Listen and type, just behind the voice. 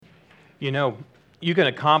You know, you can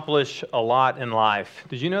accomplish a lot in life.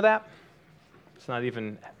 Did you know that? It's not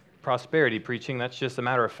even prosperity preaching. That's just a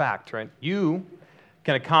matter of fact, right? You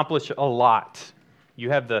can accomplish a lot.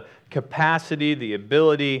 You have the capacity, the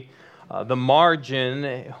ability, the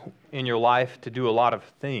margin in your life to do a lot of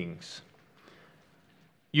things.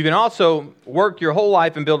 You can also work your whole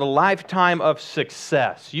life and build a lifetime of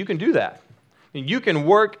success. You can do that. You can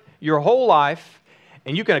work your whole life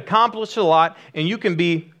and you can accomplish a lot and you can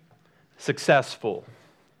be successful.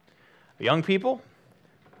 Young people,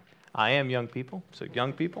 I am young people, so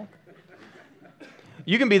young people,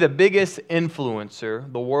 you can be the biggest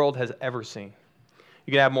influencer the world has ever seen.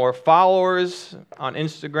 You can have more followers on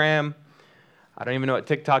Instagram. I don't even know what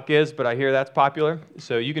TikTok is, but I hear that's popular.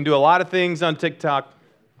 So you can do a lot of things on TikTok.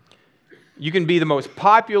 You can be the most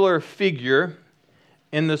popular figure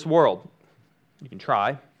in this world. You can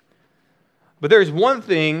try. But there's one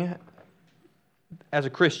thing as a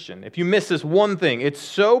Christian. If you miss this one thing, it's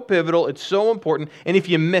so pivotal, it's so important, and if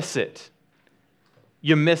you miss it,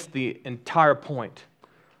 you miss the entire point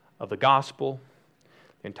of the gospel,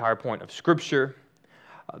 the entire point of Scripture,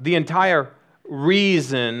 the entire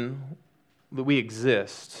reason that we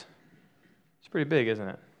exist. It's pretty big, isn't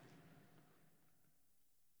it?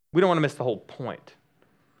 We don't want to miss the whole point.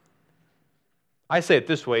 I say it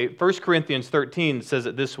this way. 1 Corinthians 13 says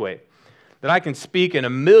it this way, that I can speak in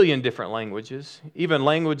 1,000,000 different languages, even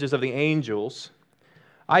languages of the angels.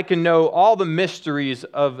 I can know all the mysteries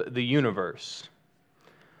of the universe.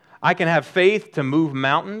 I can have faith to move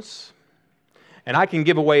mountains, and I can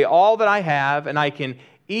give away all that I have, and I can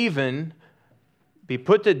even be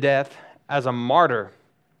put to death as a martyr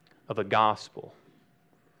of the gospel.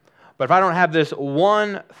 But if I don't have this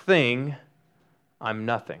one thing, I'm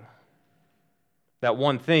nothing. That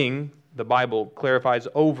one thing, the Bible clarifies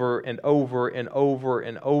over and over and over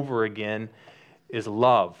and over again, is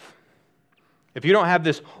love. If you don't have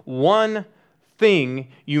this one thing,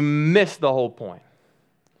 you miss the whole point.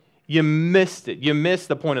 You missed it. You missed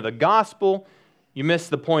the point of the gospel. You missed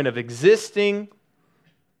the point of existing.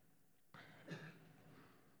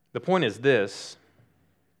 The point is this,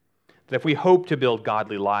 that if we hope to build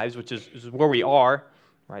godly lives, which is where we are,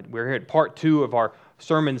 right? We're here at part 2 of our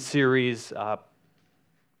sermon series, A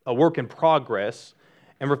Work in Progress,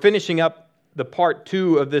 and we're finishing up the part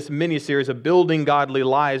 2 of this mini-series of building godly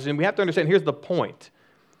lives, and we have to understand, here's the point,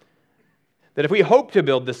 that if we hope to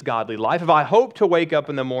build this godly life, if I hope to wake up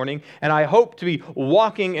in the morning, and I hope to be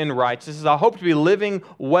walking in righteousness, I hope to be living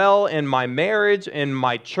well in my marriage, in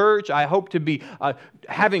my church, I hope to be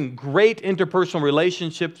having great interpersonal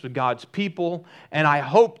relationships with God's people, and I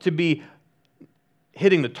hope to be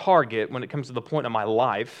hitting the target when it comes to the point of my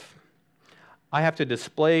life, I have to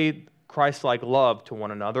display Christlike love to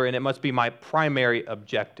one another, and it must be my primary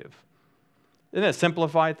objective. Doesn't that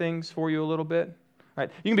simplify things for you a little bit? Right?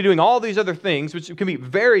 You can be doing all these other things, which can be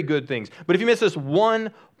very good things, but if you miss this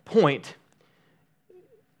one point,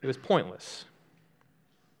 it was pointless.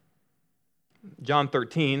 John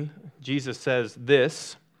 13, Jesus says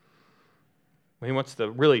this, when he wants to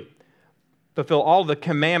really fulfill all the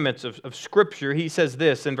commandments of Scripture, he says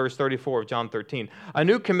this in verse 34 of John 13. A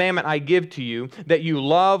new commandment I give to you, that you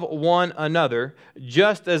love one another,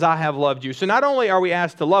 just as I have loved you. So not only are we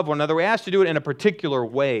asked to love one another, we're asked to do it in a particular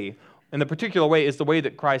way. And the particular way is the way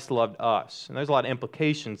that Christ loved us. And there's a lot of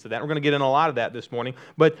implications to that. We're going to get in a lot of that this morning.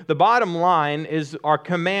 But the bottom line is our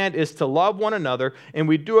command is to love one another, and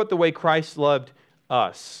we do it the way Christ loved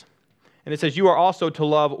us. And it says, you are also to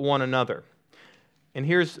love one another. And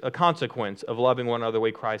here's a consequence of loving one another the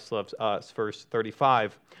way Christ loves us. Verse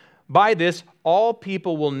 35. By this, all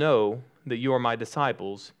people will know that you are my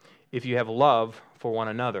disciples if you have love for one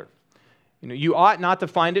another. You ought not to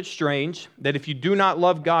find it strange that if you do not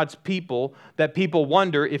love God's people, that people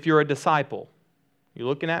wonder if you're a disciple. You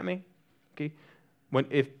looking at me? Okay.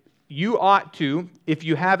 If you ought to, if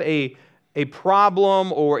you have a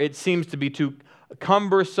problem or it seems to be too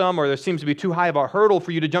cumbersome or there seems to be too high of a hurdle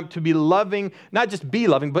for you to jump to be loving, not just be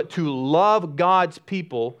loving, but to love God's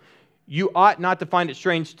people, you ought not to find it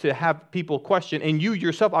strange to have people question, and you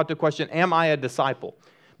yourself ought to question, am I a disciple?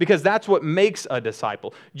 Because that's what makes a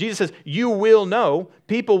disciple. Jesus says, you will know,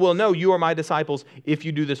 people will know you are my disciples if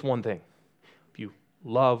you do this one thing. If you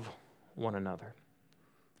love one another.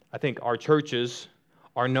 I think our churches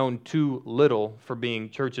are known too little for being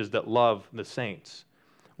churches that love the saints.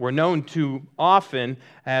 We're known too often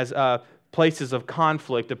as places of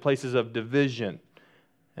conflict, places of division.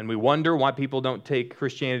 And we wonder why people don't take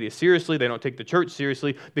Christianity seriously, they don't take the church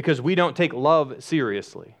seriously, because we don't take love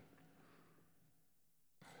seriously.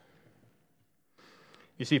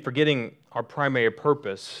 You see, forgetting our primary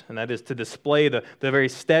purpose, and that is to display the very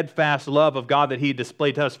steadfast love of God that He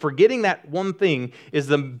displayed to us, forgetting that one thing is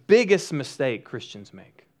the biggest mistake Christians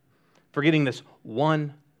make. Forgetting this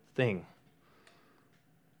one thing.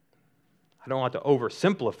 I don't want to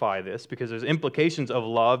oversimplify this because there's implications of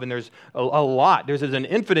love, and there's a lot. There's an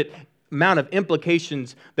infinite amount of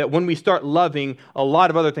implications that when we start loving, a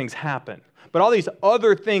lot of other things happen. But all these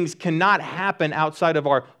other things cannot happen outside of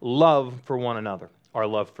our love for one another. Our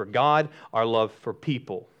love for God, our love for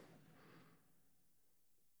people.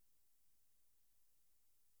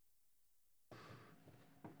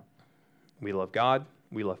 We love God,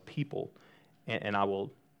 we love people, and I will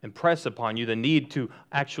impress upon you the need to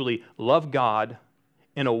actually love God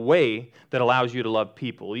in a way that allows you to love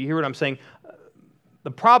people. You hear what I'm saying?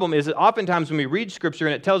 The problem is that oftentimes when we read Scripture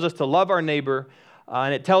and it tells us to love our neighbor,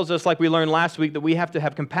 and it tells us, like we learned last week, that we have to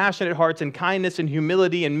have compassionate hearts and kindness and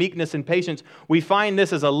humility and meekness and patience. We find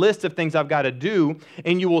this as a list of things I've got to do,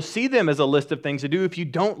 and you will see them as a list of things to do if you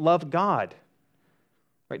don't love God.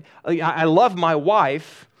 Right? I love my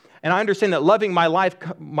wife, and I understand that loving my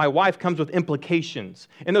wife comes with implications.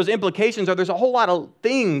 And those implications are there's a whole lot of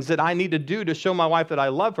things that I need to do to show my wife that I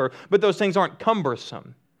love her, but those things aren't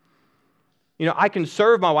cumbersome. You know, I can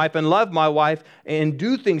serve my wife and love my wife and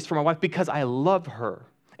do things for my wife because I love her.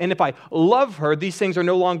 And if I love her, these things are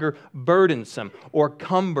no longer burdensome or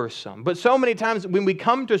cumbersome. But so many times when we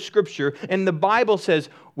come to Scripture and the Bible says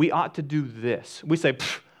we ought to do this, we say,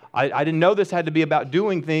 I didn't know this had to be about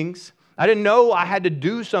doing things. I didn't know I had to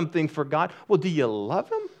do something for God. Well, do you love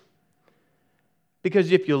Him?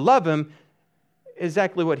 Because if you love Him,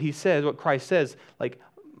 exactly what He says, what Christ says, like,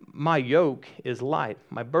 my yoke is light.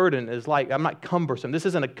 My burden is light. I'm not cumbersome. This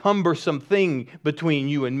isn't a cumbersome thing between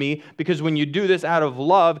you and me, because when you do this out of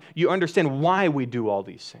love, you understand why we do all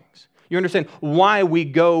these things. You understand why we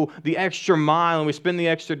go the extra mile and we spend the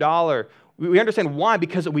extra dollar. We understand why,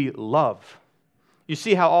 because we love. You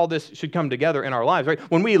see how all this should come together in our lives, right?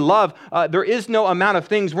 When we love, there is no amount of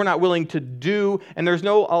things we're not willing to do, and there's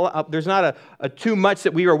not a too much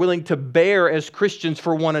that we are willing to bear as Christians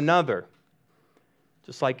for one another.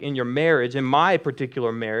 Just like in your marriage, in my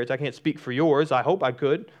particular marriage, I can't speak for yours, I hope I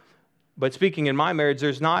could, but speaking in my marriage,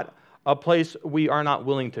 there's not a place we are not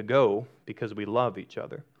willing to go because we love each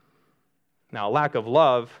other. Now, a lack of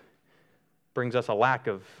love brings us a lack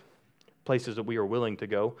of places that we are willing to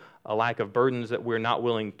go, a lack of burdens that we're not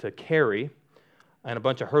willing to carry, and a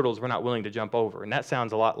bunch of hurdles we're not willing to jump over. And that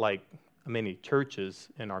sounds a lot like many churches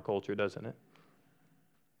in our culture, doesn't it?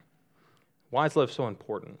 Why is love so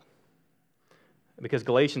important? Because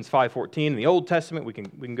Galatians 5:14 in the Old Testament, we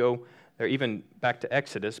can go there even back to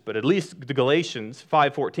Exodus, but at least the Galatians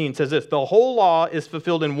 5:14 says this: the whole law is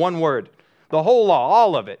fulfilled in one word. The whole law,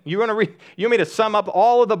 all of it. You want me to sum up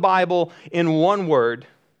all of the Bible in one word?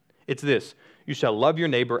 It's this: you shall love your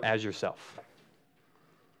neighbor as yourself.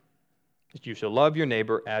 You shall love your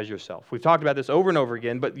neighbor as yourself. We've talked about this over and over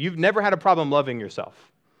again, but you've never had a problem loving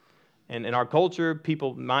yourself. And in our culture,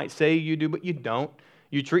 people might say you do, but you don't.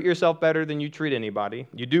 You treat yourself better than you treat anybody.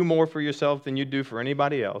 You do more for yourself than you do for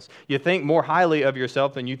anybody else. You think more highly of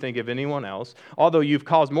yourself than you think of anyone else. Although you've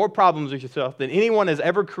caused more problems with yourself than anyone has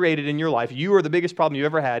ever created in your life. You are the biggest problem you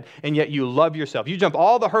ever had, and yet you love yourself. You jump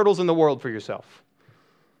all the hurdles in the world for yourself.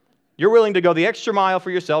 You're willing to go the extra mile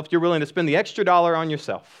for yourself. You're willing to spend the extra dollar on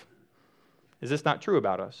yourself. Is this not true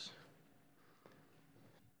about us?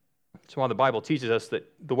 That's why the Bible teaches us that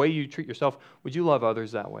the way you treat yourself, would you love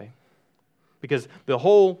others that way? Because the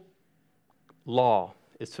whole law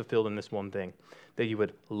is fulfilled in this one thing, that you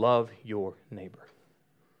would love your neighbor.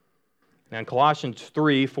 Now in Colossians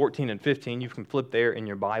 3:14 and 15, you can flip there in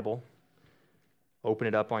your Bible, open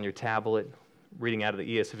it up on your tablet, reading out of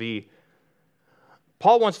the ESV.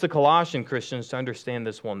 Paul wants the Colossian Christians to understand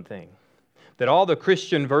this one thing, that all the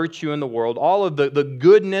Christian virtue in the world, all of the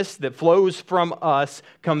goodness that flows from us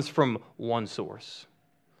comes from one source.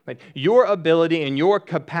 Right? Your ability and your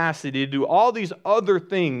capacity to do all these other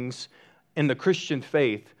things in the Christian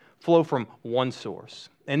faith flow from one source.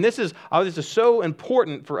 And this is so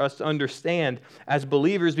important for us to understand as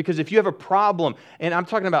believers, because if you have a problem, and I'm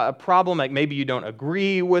talking about a problem like maybe you don't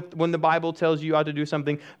agree with when the Bible tells you ought to do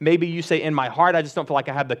something, maybe you say, in my heart, I just don't feel like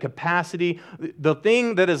I have the capacity. The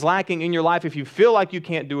thing that is lacking in your life, if you feel like you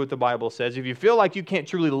can't do what the Bible says, if you feel like you can't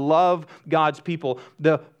truly love God's people,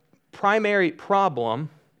 the primary problem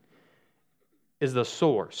is the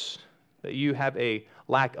source, that you have a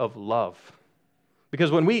lack of love. Because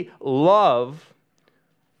when we love,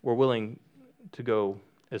 we're willing to go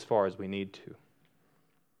as far as we need to.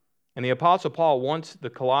 And the Apostle Paul wants the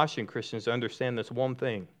Colossian Christians to understand this one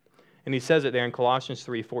thing. And he says it there in Colossians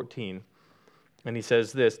 3:14. And he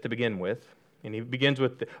says this to begin with. And he begins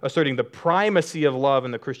with asserting the primacy of love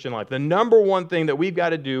in the Christian life. The number one thing that we've got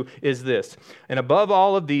to do is this. And above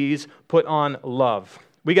all of these, put on love.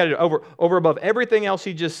 We got to do over above everything else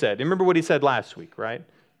he just said. Remember what he said last week, right?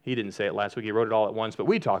 He didn't say it last week. He wrote it all at once, but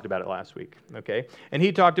we talked about it last week, okay? And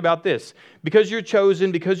he talked about this. Because you're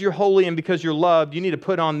chosen, because you're holy, and because you're loved, you need to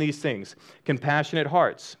put on these things. Compassionate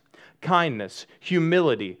hearts, kindness,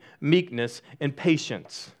 humility, meekness, and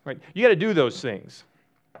patience, right? You got to do those things.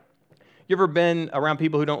 You ever been around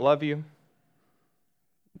people who don't love you?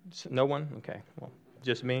 No one? Okay, well,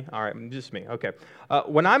 just me? All right, just me, okay.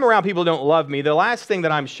 When I'm around people who don't love me, the last thing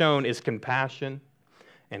that I'm shown is compassion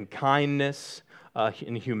and kindness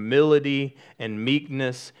and humility and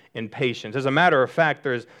meekness and patience. As a matter of fact,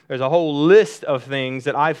 there's a whole list of things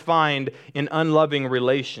that I find in unloving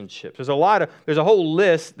relationships. There's a whole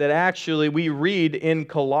list that actually we read in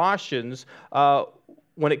Colossians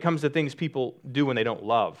when it comes to things people do when they don't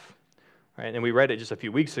love. Right? And we read it just a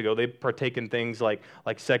few weeks ago. They partake in things like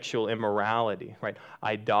sexual immorality, right?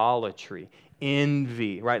 Idolatry,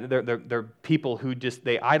 envy, right? They're people who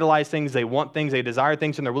they idolize things, they want things, they desire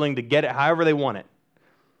things, and they're willing to get it however they want it.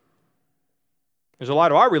 There's a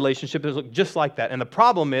lot of our relationships that look just like that. And the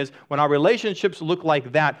problem is, when our relationships look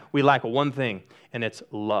like that, we lack one thing, and it's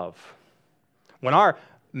love. When our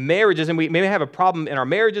marriages, and we may have a problem in our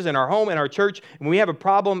marriages, in our home, in our church, and we have a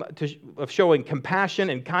problem of showing compassion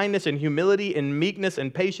and kindness and humility and meekness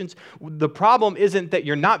and patience, the problem isn't that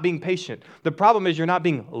you're not being patient. The problem is you're not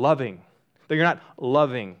being loving, that you're not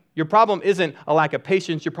loving. Your problem isn't a lack of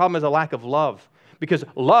patience. Your problem is a lack of love, because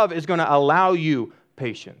love is going to allow you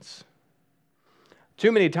patience.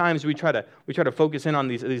 Too many times we try to focus in on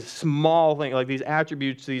these small things, like these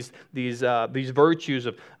attributes, these virtues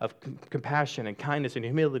of compassion and kindness and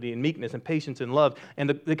humility and meekness and patience and love. And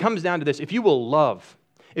it comes down to this: if you will love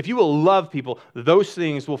people, those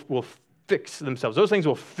things will fix themselves. Those things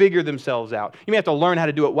will figure themselves out. You may have to learn how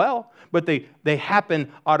to do it well, but they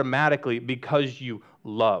happen automatically because you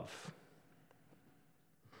love.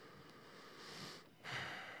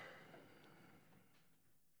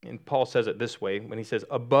 And Paul says it this way when he says,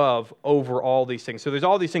 above, over all these things. So there's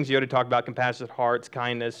all these things you ought to talk about: compassionate hearts,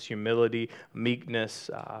 kindness, humility, meekness,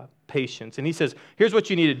 patience. And he says, here's what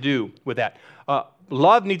you need to do with that.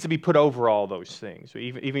 Love needs to be put over all those things. So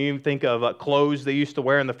even think of clothes they used to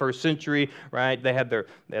wear in the first century, right? They had their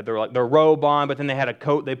robe on, but then they had a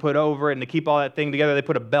coat they put over it, and to keep all that thing together, they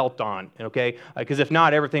put a belt on, okay? Because if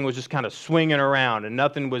not, everything was just kind of swinging around, and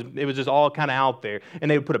it was just all kind of out there. And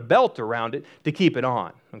they would put a belt around it to keep it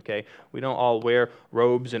on, okay? We don't all wear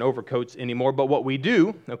robes and overcoats anymore, but what we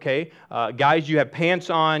do, okay? Guys, you have pants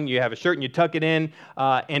on, you have a shirt, and you tuck it in,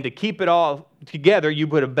 and to keep it all together, you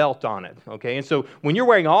put a belt on it, okay? And so when you're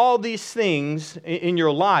wearing all these things in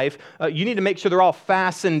your life, you need to make sure they're all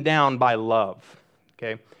fastened down by love,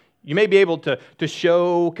 okay? You may be able to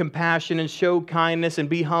show compassion and show kindness and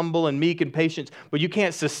be humble and meek and patient, but you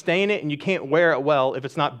can't sustain it and you can't wear it well if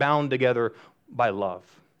it's not bound together by love.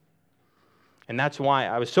 And that's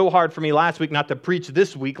why it was so hard for me last week not to preach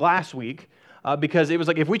last week, because it was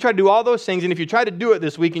like if we try to do all those things, and if you try to do it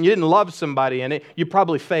this week and you didn't love somebody in it, you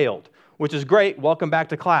probably failed. Which is great. Welcome back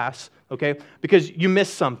to class, okay? Because you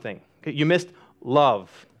missed something. Okay? You missed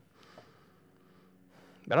love.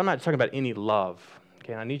 But I'm not talking about any love.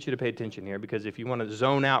 Okay, I need you to pay attention here, because if you want to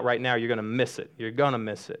zone out right now, you're going to miss it. You're going to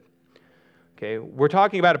miss it. Okay? We're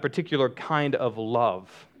talking about a particular kind of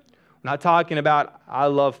love. We're not talking about I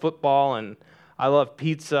love football and I love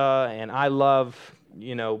pizza and I love,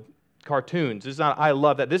 cartoons. It's not I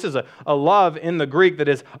love that. This is a love in the Greek that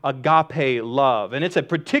is agape love. And it's a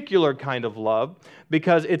particular kind of love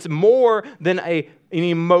because it's more than an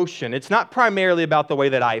emotion. It's not primarily about the way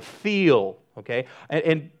that I feel, okay?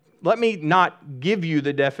 And let me not give you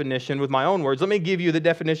the definition with my own words. Let me give you the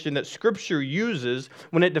definition that Scripture uses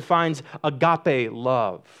when it defines agape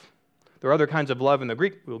love. There are other kinds of love in the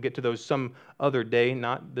Greek. We'll get to those some other day,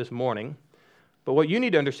 not this morning. But what you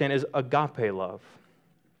need to understand is agape love.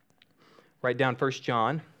 Write down 1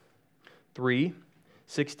 John 3,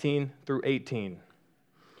 16 through 18.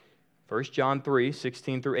 1 John 3,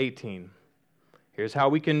 16 through 18. Here's how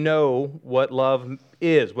we can know what love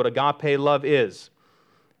is, what agape love is.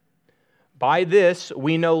 By this,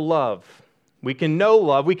 we know love. We can know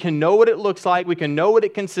love. We can know what it looks like. We can know what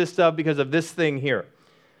it consists of because of this thing here.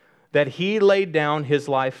 That He laid down His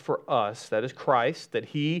life for us, that is Christ, that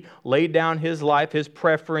He laid down His life, His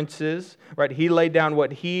preferences, right? He laid down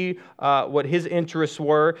what His interests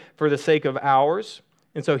were for the sake of ours.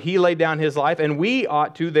 And so He laid down His life, and we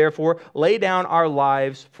ought to, therefore, lay down our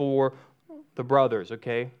lives for the brothers,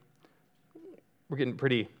 okay? We're getting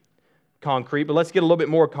pretty concrete, but let's get a little bit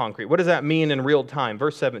more concrete. What does that mean in real time?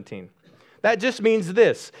 Verse 17. That just means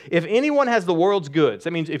this. If anyone has the world's goods,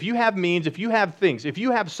 that means if you have means, if you have things, if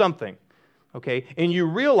you have something, okay, and you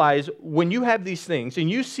realize when you have these things and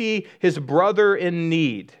you see his brother in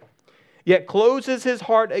need, yet closes his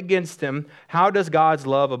heart against him, how does God's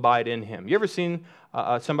love abide in him? You ever seen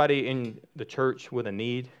somebody in the church with a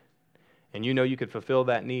need, and you know you could fulfill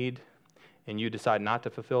that need, and you decide not to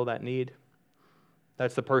fulfill that need?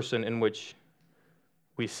 That's the person in which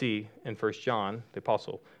we see in 1 John, the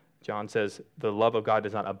Apostle John says, the love of God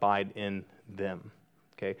does not abide in them.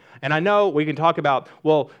 Okay? And I know we can talk about,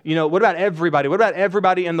 well, what about everybody? What about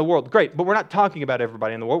everybody in the world? Great, but we're not talking about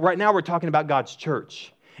everybody in the world. Right now we're talking about God's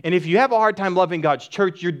church. And if you have a hard time loving God's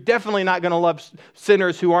church, you're definitely not going to love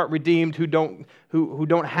sinners who aren't redeemed, who don't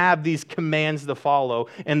have these commands to follow,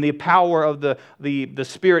 and the power of the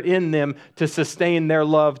Spirit in them to sustain their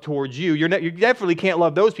love towards you. You definitely can't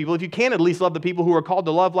love those people if you can't at least love the people who are called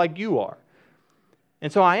to love like you are.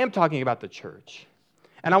 And so I am talking about the church.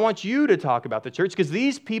 And I want you to talk about the church, because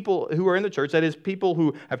these people who are in the church, that is people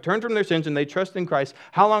who have turned from their sins and they trust in Christ,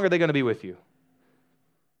 how long are they going to be with you?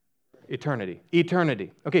 Eternity.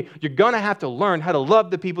 Okay, you're going to have to learn how to love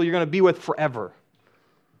the people you're going to be with forever.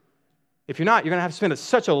 If you're not, you're going to have to spend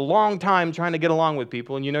such a long time trying to get along with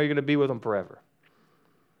people, and you know you're going to be with them forever.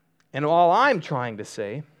 And all I'm trying to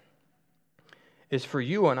say is for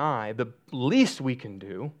you and I, the least we can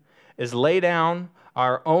do is lay down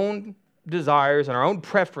our own desires and our own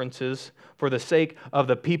preferences for the sake of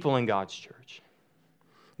the people in God's church.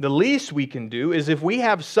 The least we can do is if we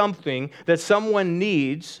have something that someone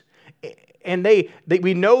needs and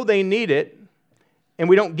we know they need it and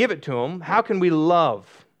we don't give it to them, how can we love?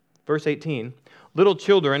 Verse 18, little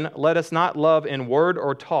children, let us not love in word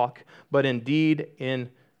or talk, but in deed,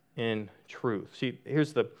 in truth. See,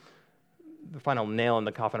 here's the final nail in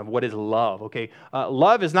the coffin of what is love, okay?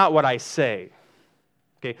 Love is not what I say.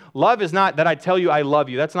 Okay, love is not that I tell you I love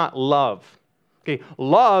you. That's not love. Okay,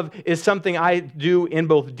 love is something I do in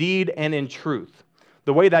both deed and in truth.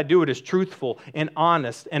 The way that I do it is truthful and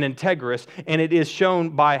honest and integrous, and it is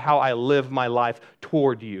shown by how I live my life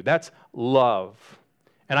toward you. That's love.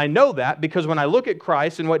 And I know that because when I look at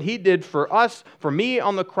Christ and what he did for us, for me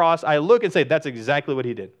on the cross, I look and say, that's exactly what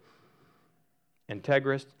he did.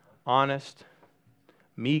 Integrous, honest,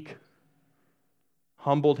 meek,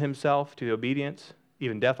 humbled himself to obedience,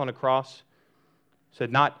 even death on a cross.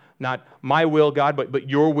 Said, not my will, God, but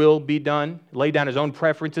your will be done. Laid down his own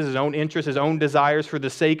preferences, his own interests, his own desires for the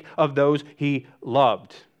sake of those he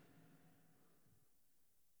loved.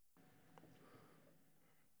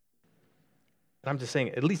 And I'm just saying,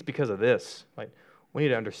 at least because of this, we need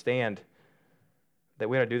to understand that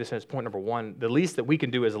we got to do this as point number one. The least that we can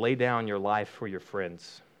do is lay down your life for your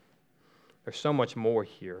friends. There's so much more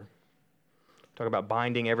here. Talk about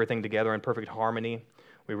binding everything together in perfect harmony.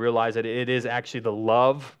 We realize that it is actually the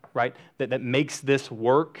love, right, that makes this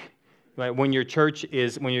work. Right? When your church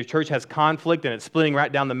has conflict and it's splitting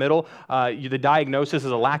right down the middle, the diagnosis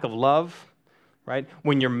is a lack of love. Right?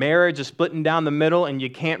 When your marriage is splitting down the middle and you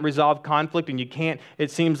can't resolve conflict and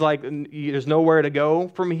it seems like there's nowhere to go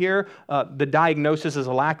from here, the diagnosis is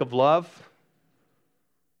a lack of love.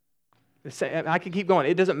 I can keep going.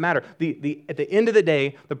 It doesn't matter. At the end of the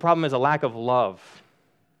day, the problem is a lack of love.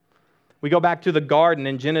 We go back to the garden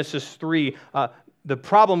in Genesis 3. The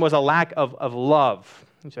problem was a lack of love.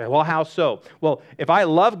 You say, well, how so? Well, if I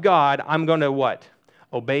love God, I'm going to what?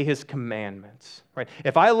 Obey his commandments. Right?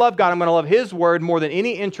 If I love God, I'm going to love his word more than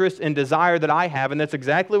any interest and desire that I have. And that's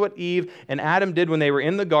exactly what Eve and Adam did when they were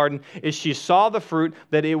in the garden, is she saw the fruit,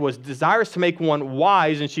 that it was desirous to make one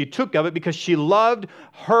wise, and she took of it because she loved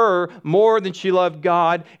her more than she loved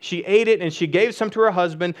God. She ate it and she gave some to her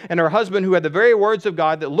husband, and her husband, who had the very words of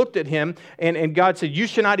God, that looked at him, and God said, you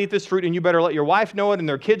should not eat this fruit, and you better let your wife know it, and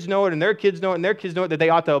their kids know it, and their kids know it, and their kids know it, that they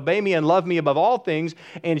ought to obey me and love me above all things.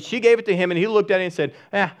 And she gave it to him, and he looked at it and said,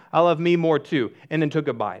 I love me more too, and then took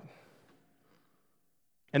a bite.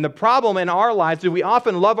 And the problem in our lives is we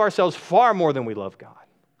often love ourselves far more than we love God.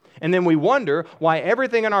 And then we wonder why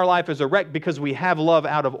everything in our life is a wreck, because we have love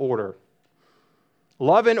out of order.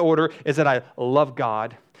 Love in order is that I love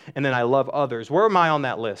God and then I love others. Where am I on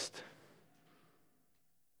that list?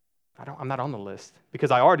 I'm not on the list because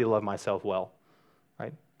I already love myself well.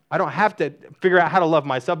 Right? I don't have to figure out how to love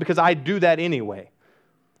myself because I do that anyway.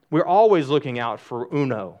 We're always looking out for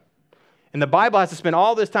uno. And the Bible has to spend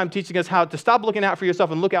all this time teaching us how to stop looking out for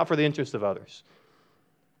yourself and look out for the interests of others.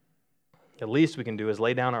 The least we can do is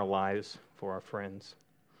lay down our lives for our friends.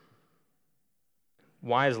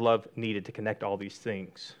 Why is love needed to connect all these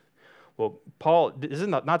things? Well, Paul, this is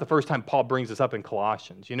not the first time Paul brings this up in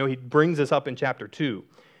Colossians. You know, he brings this up in chapter 2.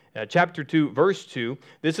 Chapter 2, verse 2,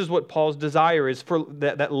 this is what Paul's desire is, for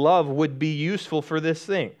that love would be useful for this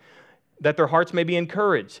thing, that their hearts may be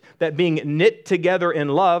encouraged, that being knit together in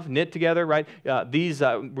love, right?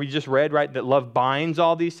 We just read, right, that love binds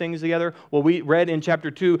all these things together. Well, we read in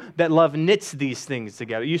chapter 2 that love knits these things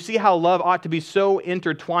together. You see how love ought to be so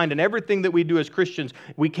intertwined in everything that we do as Christians.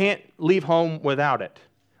 We can't leave home without it.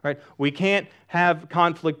 Right? We can't have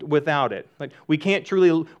conflict without it. Like we can't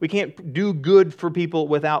do good for people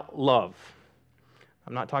without love.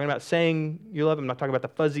 I'm not talking about saying you love them. I'm not talking about the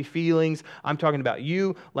fuzzy feelings. I'm talking about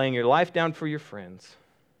you laying your life down for your friends.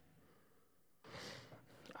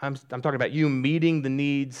 I'm talking about you meeting the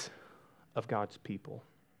needs of God's people.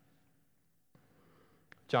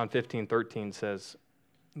 John 15:13 says,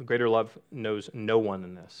 "Greater love knows no one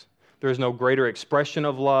than this." There is no greater expression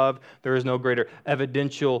of love. There is no greater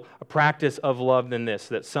evidential practice of love than this,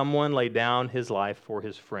 that someone lay down his life for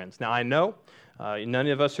his friends. Now, I know none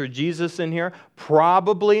of us are Jesus in here.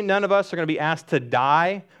 Probably none of us are going to be asked to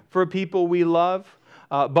die for people we love.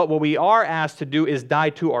 But what we are asked to do is die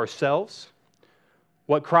to ourselves.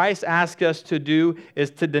 What Christ asked us to do is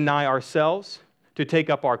to deny ourselves, to take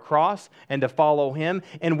up our cross, and to follow Him.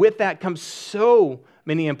 And with that comes so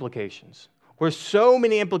many implications. There's so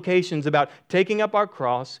many implications about taking up our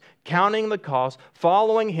cross, counting the cost,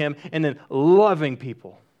 following Him, and then loving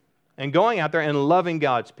people. And going out there and loving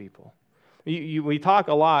God's people. We talk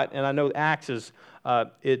a lot, and I know Acts is,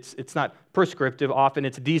 it's not prescriptive, often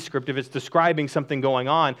it's descriptive, it's describing something going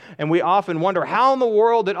on. And we often wonder, how in the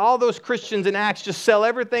world did all those Christians in Acts just sell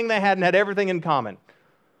everything they had and had everything in common?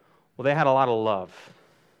 Well, they had a lot of love.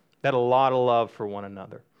 They had a lot of love for one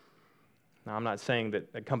another. Now, I'm not saying that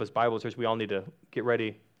at Compass Bible Church we all need to get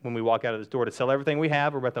ready when we walk out of this door to sell everything we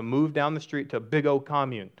have. We're about to move down the street to a big old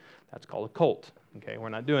commune. That's called a cult. Okay, we're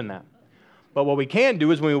not doing that. But what we can do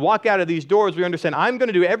is when we walk out of these doors, we understand I'm going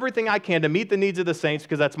to do everything I can to meet the needs of the saints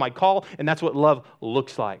because that's my call and that's what love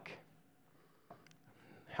looks like.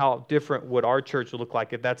 How different would our church look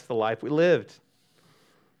like if that's the life we lived?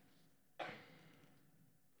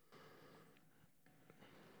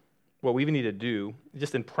 What we need to do,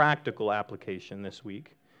 just in practical application this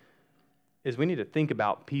week, is we need to think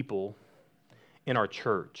about people in our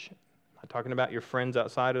church. I'm not talking about your friends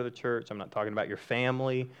outside of the church. I'm not talking about your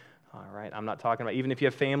family. All right, I'm not talking about even if you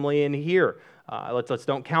have family in here. Let's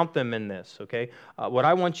don't count them in this, okay? What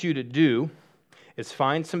I want you to do is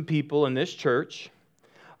find some people in this church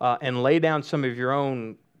and lay down some of your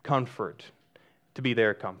own comfort to be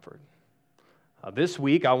their comfort. This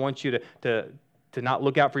week, I want you to not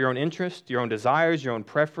look out for your own interest, your own desires, your own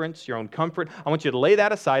preference, your own comfort. I want you to lay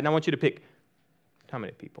that aside, and I want you to pick how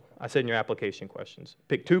many people? I said in your application questions.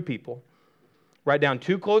 Pick 2 people. Write down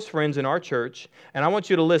 2 close friends in our church, and I want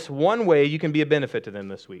you to list one way you can be a benefit to them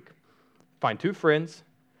this week. Find 2 friends.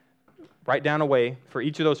 Write down a way for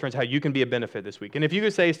each of those friends how you can be a benefit this week. And if you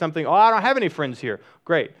could say something, I don't have any friends here.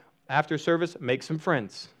 Great. After service, make some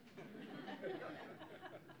friends.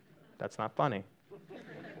 That's not funny.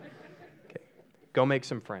 Go make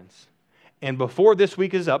some friends. And before this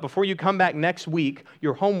week is up, before you come back next week,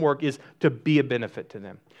 your homework is to be a benefit to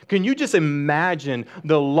them. Can you just imagine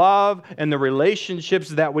the love and the relationships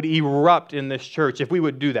that would erupt in this church if we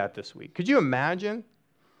would do that this week? Could you imagine?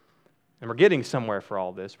 And we're getting somewhere for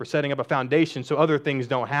all this. We're setting up a foundation so other things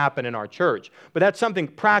don't happen in our church. But that's something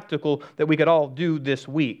practical that we could all do this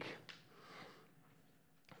week.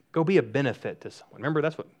 Go be a benefit to someone. Remember,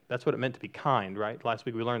 that's what it meant to be kind, right? Last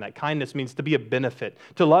week we learned that. Kindness means to be a benefit.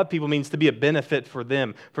 To love people means to be a benefit for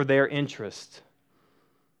them, for their interest.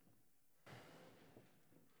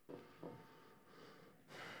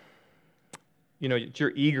 You know, it's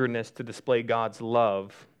your eagerness to display God's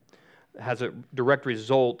love has a direct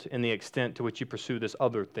result in the extent to which you pursue this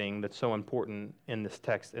other thing that's so important in this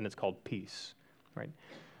text, and it's called peace, right?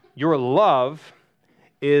 Your love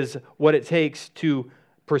is what it takes to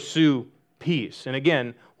pursue peace. And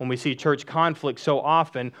again, when we see church conflict so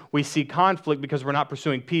often, we see conflict because we're not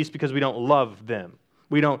pursuing peace because we don't love them.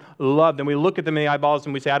 We don't love them. We look at them in the eyeballs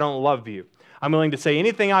and we say, I don't love you. I'm willing to say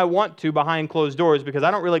anything I want to behind closed doors because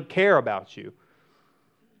I don't really care about you.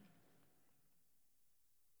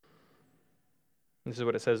 This is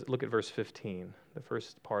what it says. Look at verse 15, the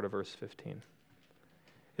first part of verse 15.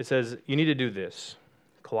 It says, you need to do this.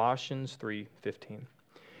 Colossians 3:15.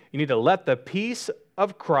 You need to let the peace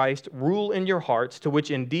of Christ rule in your hearts, to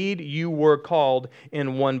which indeed you were called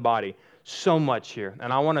in one body. So much here.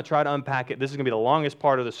 And I want to try to unpack it. This is going to be the longest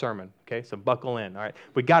part of the sermon. Okay, so buckle in. All right,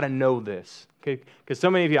 we got to know this. Okay, because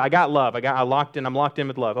so many of you, I got love. I'm locked in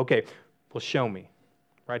with love. Okay, well, show me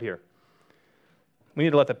right here. We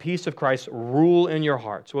need to let the peace of Christ rule in your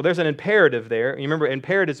hearts. Well, there's an imperative there. You remember,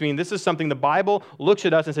 imperatives mean this is something the Bible looks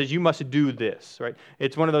at us and says, you must do this, right?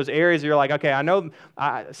 It's one of those areas where you're like, okay, I know,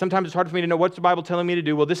 sometimes it's hard for me to know what's the Bible telling me to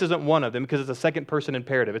do. Well, this isn't one of them because it's a second person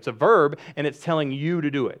imperative. It's a verb, and it's telling you to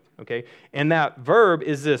do it, okay? And that verb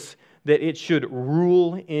is this, that it should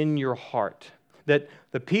rule in your heart. That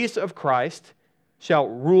the peace of Christ shall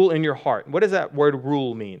rule in your heart. What does that word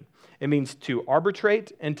rule mean? It means to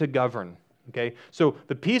arbitrate and to govern. Okay, so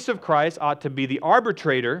the peace of Christ ought to be the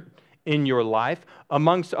arbitrator in your life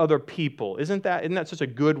amongst other people. Isn't that such a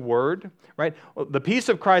good word, right? Well, the peace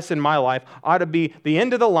of Christ in my life ought to be the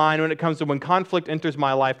end of the line when it comes to when conflict enters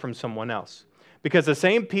my life from someone else. Because the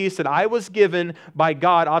same peace that I was given by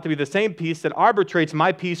God ought to be the same peace that arbitrates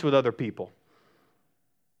my peace with other people.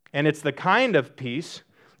 And it's the kind of peace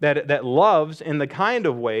that loves in the kind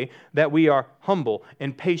of way that we are humble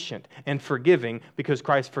and patient and forgiving because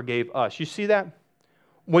Christ forgave us. You see that?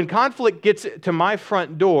 When conflict gets to my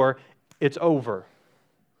front door, it's over.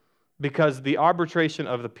 Because the arbitration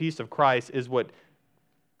of the peace of Christ is what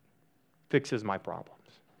fixes my problems.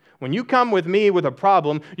 When you come with me with a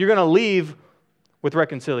problem, you're going to leave with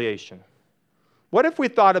reconciliation. What if we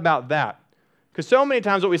thought about that? Because so many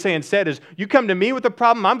times what we say instead is, you come to me with a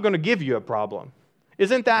problem, I'm going to give you a problem.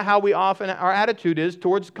 Isn't that how we often, our attitude is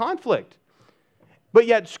towards conflict? But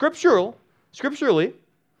yet, scripturally,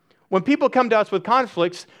 when people come to us with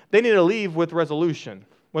conflicts, they need to leave with resolution.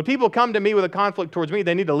 When people come to me with a conflict towards me,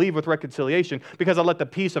 they need to leave with reconciliation because I let the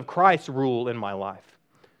peace of Christ rule in my life.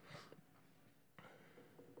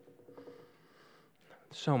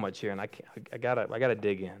 So much here, and I gotta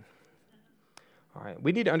dig in. All right,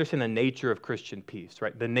 we need to understand the nature of Christian peace,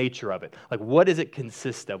 right? The nature of it. Like, what does it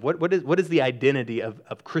consist of? What is the identity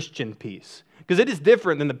of Christian peace? Because it is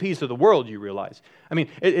different than the peace of the world, you realize. I mean,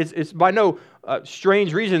 it's by no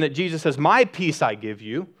strange reason that Jesus says, my peace I give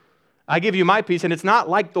you. I give you my peace, and it's not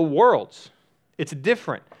like the world's. It's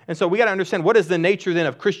different. And so we got to understand, what is the nature then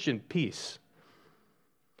of Christian peace?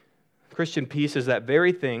 Christian peace is that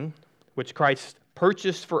very thing which Christ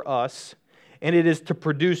purchased for us, and it is to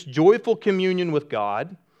produce joyful communion with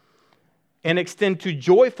God and extend to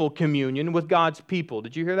joyful communion with God's people.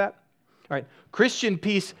 Did you hear that? All right. Christian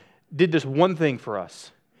peace did this one thing for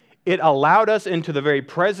us. It allowed us into the very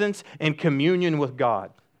presence and communion with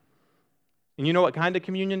God. And you know what kind of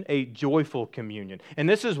communion? A joyful communion. And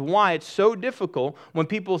this is why it's so difficult when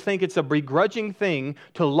people think it's a begrudging thing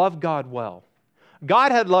to love God well.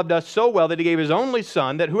 God had loved us so well that He gave His only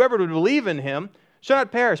Son, that whoever would believe in Him shall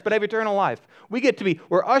not perish, but have eternal life.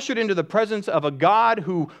 We're ushered into the presence of a God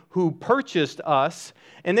who purchased us,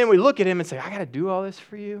 and then we look at Him and say, I got to do all this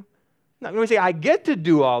for you? No, we say, I get to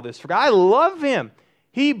do all this for God. I love Him.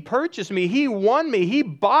 He purchased me. He won me. He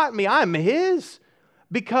bought me. I'm His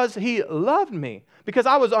because He loved me. Because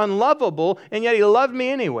I was unlovable, and yet He loved me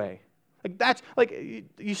anyway.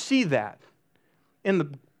 You see that in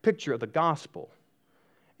the picture of the gospel.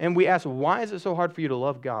 And we ask, why is it so hard for you to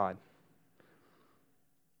love God?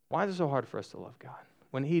 Why is it so hard for us to love God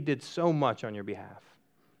when He did so much on your behalf?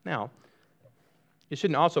 Now, it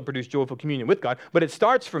shouldn't also produce joyful communion with God, but it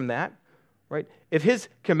starts from that, right? If His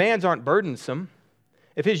commands aren't burdensome,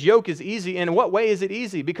 if His yoke is easy, and in what way is it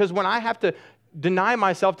easy? Because when I have to deny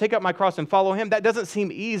myself, take up my cross, and follow Him, that doesn't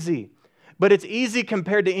seem easy. But it's easy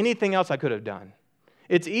compared to anything else I could have done.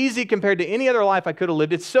 It's easy compared to any other life I could have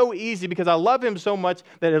lived. It's so easy because I love Him so much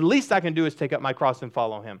that the least I can do is take up my cross and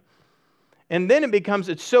follow Him. And then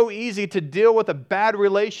it's so easy to deal with a bad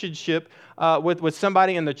relationship with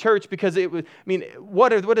somebody in the church because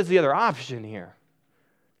what is the other option here?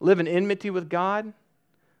 Live in enmity with God?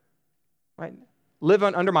 Right? Live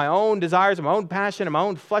under my own desires and my own passion and my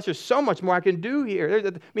own flesh. There's so much more I can do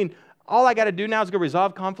here. All I got to do now is go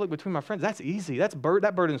resolve conflict between my friends. That's easy. That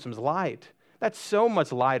burdensome's light. That's so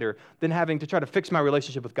much lighter than having to try to fix my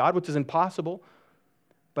relationship with God, which is impossible.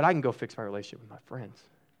 But I can go fix my relationship with my friends.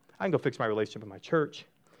 I can go fix my relationship with my church.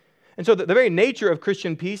 And so the very nature of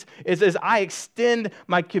Christian peace is as I extend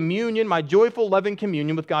my communion, my joyful, loving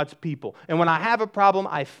communion with God's people. And when I have a problem,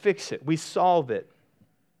 I fix it. We solve it.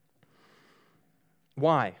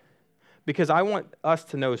 Why? Because I want us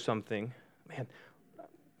to know something. Man,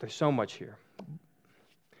 there's so much here.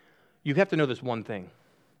 You have to know this one thing.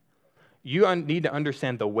 You need to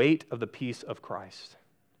understand the weight of the peace of Christ.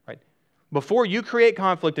 Right? Before you create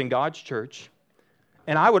conflict in God's church,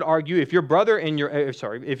 and I would argue if your brother and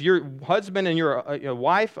if your husband and your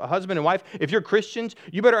wife, a husband and wife, if you're Christians,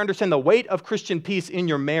 you better understand the weight of Christian peace in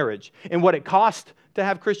your marriage and what it costs to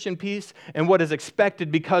have Christian peace and what is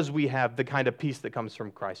expected because we have the kind of peace that comes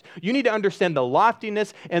from Christ. You need to understand the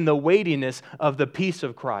loftiness and the weightiness of the peace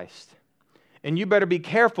of Christ. And you better be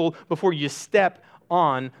careful before you step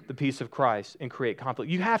on the peace of Christ and create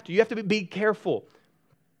conflict. You have to be careful.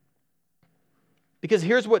 Because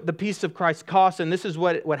here's what the peace of Christ costs, and this is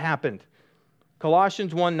what happened.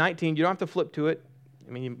 Colossians 1:19, you don't have to flip to it.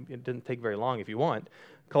 I mean, it doesn't take very long if you want.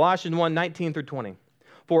 Colossians 1:19 through 20.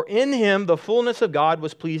 For in him the fullness of God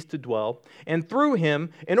was pleased to dwell, and through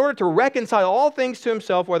him, in order to reconcile all things to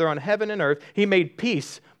himself, whether on heaven and earth, he made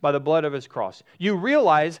peace by the blood of his cross. You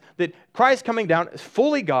realize that Christ coming down is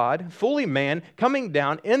fully God, fully man, coming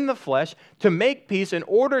down in the flesh to make peace in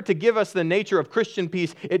order to give us the nature of Christian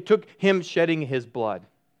peace. It took him shedding his blood.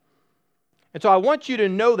 And so I want you to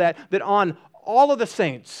know that on all of the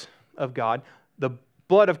saints of God, the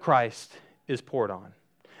blood of Christ is poured on.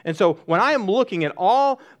 And so when I am looking at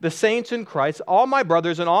all the saints in Christ, all my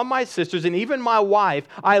brothers and all my sisters, and even my wife,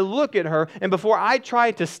 I look at her, and before I try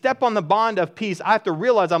to step on the bond of peace, I have to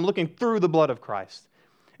realize I'm looking through the blood of Christ.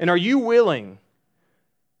 And are you willing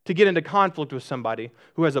to get into conflict with somebody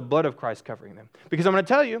who has the blood of Christ covering them? Because I'm going to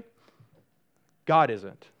tell you, God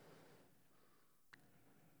isn't.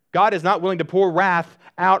 God is not willing to pour wrath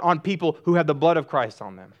out on people who have the blood of Christ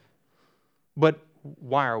on them. But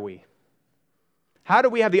why are we? How do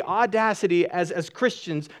we have the audacity as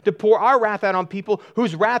Christians to pour our wrath out on people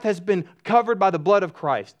whose wrath has been covered by the blood of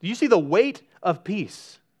Christ? Do you see the weight of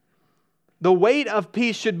peace? The weight of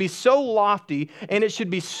peace should be so lofty, and it should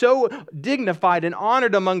be so dignified and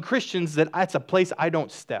honored among Christians that that's a place I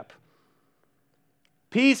don't step.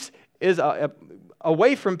 Peace is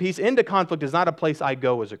away from peace into conflict is not a place I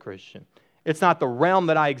go as a Christian. It's not the realm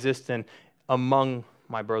that I exist in among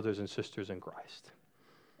my brothers and sisters in Christ.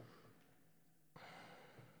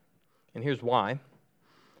 And here's why.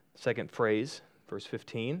 Second phrase, verse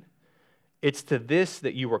 15. It's to this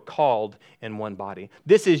that you were called in one body.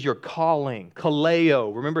 This is your calling,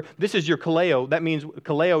 kaleo. Remember, this is your kaleo. That means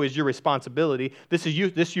kaleo is your responsibility. This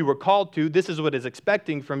you were called to. This is what is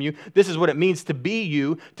expecting from you. This is what it means to be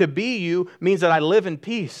you. To be you means that I live in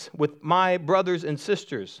peace with my brothers and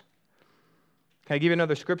sisters. Can I give you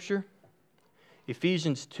another scripture?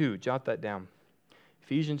 Ephesians 2, jot that down.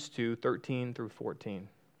 Ephesians 2, 13 through 14.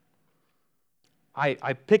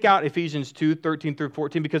 I pick out Ephesians 2, 13 through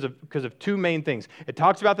 14 because of two main things. It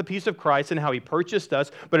talks about the peace of Christ and how he purchased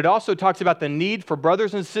us, but it also talks about the need for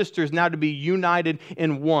brothers and sisters now to be united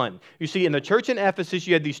in one. You see, in the church in Ephesus,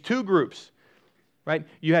 you had these two groups, right?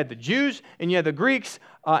 You had the Jews and you had the Greeks,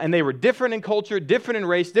 and they were different in culture, different in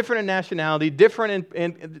race, different in nationality, different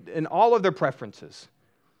in all of their preferences.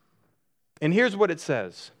 And here's what it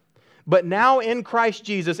says. But now in Christ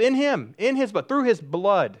Jesus, in him, but through his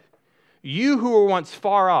blood, you who were once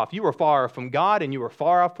far off, you were far off from God and you were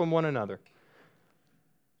far off from one another.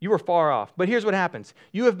 You were far off. But here's what happens.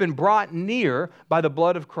 You have been brought near by the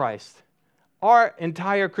blood of Christ. Our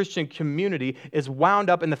entire Christian community is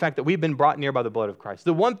wound up in the fact that we've been brought near by the blood of Christ.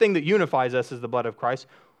 The one thing that unifies us is the blood of Christ.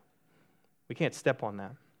 We can't step on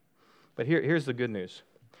that. But here's the good news.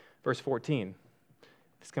 Verse 14.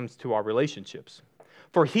 This comes to our relationships.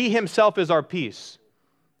 For he himself is our peace.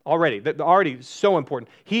 Already so important.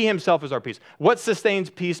 He himself is our peace. What sustains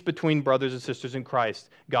peace between brothers and sisters in Christ?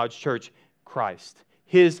 God's church, Christ.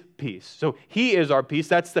 His peace. So he is our peace.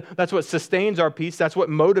 That's what sustains our peace. That's what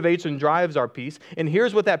motivates and drives our peace. And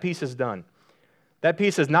here's what that peace has done. That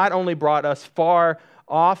peace has not only brought us far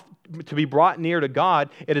off to be brought near to God,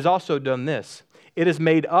 it has also done this. It has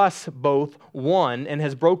made us both one and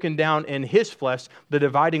has broken down in his flesh the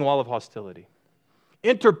dividing wall of hostility.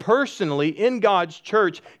 Interpersonally, in God's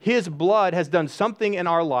church, his blood has done something in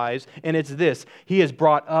our lives, and it's this. He has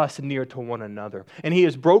brought us near to one another. And he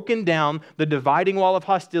has broken down the dividing wall of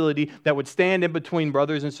hostility that would stand in between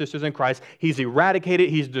brothers and sisters in Christ. He's eradicated,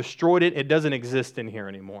 he's destroyed it. It doesn't exist in here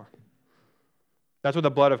anymore. That's what the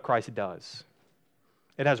blood of Christ does.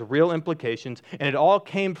 It has real implications, and it all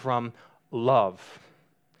came from love.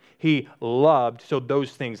 He loved, so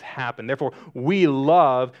those things happen. Therefore, we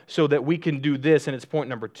love so that we can do this, and it's point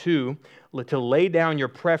number 2, to lay down your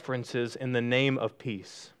preferences in the name of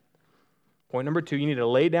peace. Point number 2, you need to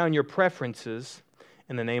lay down your preferences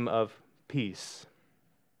in the name of peace.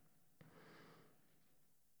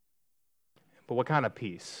 But what kind of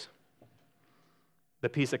peace? The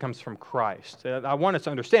peace that comes from Christ. I want us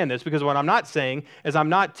to understand this because what I'm not saying is I'm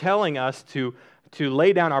not telling us to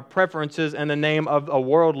lay down our preferences in the name of a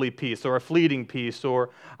worldly peace or a fleeting peace, or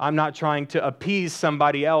I'm not trying to appease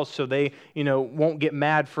somebody else so they, won't get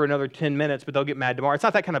mad for another 10 minutes, but they'll get mad tomorrow. It's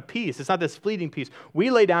not that kind of peace. It's not this fleeting peace. We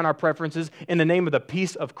lay down our preferences in the name of the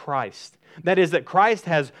peace of Christ. That is that Christ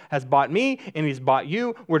has bought me and he's bought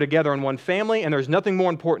you. We're together in one family, and there's nothing more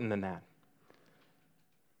important than that.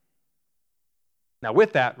 Now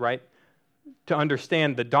with that, right, to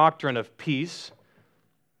understand the doctrine of peace,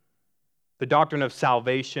 the doctrine of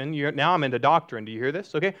salvation. Now I'm into doctrine. Do you hear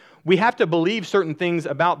this? Okay. We have to believe certain things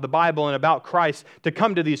about the Bible and about Christ to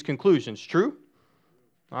come to these conclusions. True?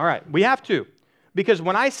 All right. We have to. Because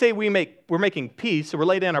when I say we're making peace, so we're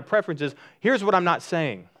laying down our preferences, here's what I'm not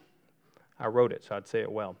saying. I wrote it, so I'd say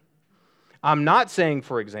it well. I'm not saying,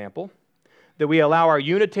 for example, that we allow our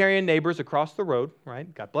Unitarian neighbors across the road,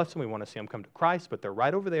 right? God bless them. We want to see them come to Christ, but they're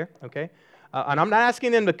right over there, okay? And I'm not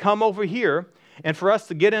asking them to come over here and for us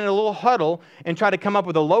to get in a little huddle and try to come up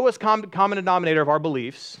with the lowest common denominator of our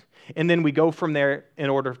beliefs, and then we go from there in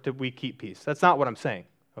order to we keep peace. That's not what I'm saying,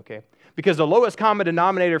 okay? Because the lowest common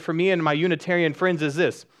denominator for me and my Unitarian friends is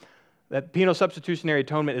this, that penal substitutionary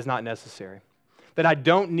atonement is not necessary. That I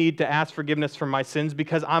don't need to ask forgiveness for my sins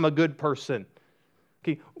because I'm a good person.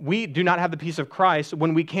 Okay, we do not have the peace of Christ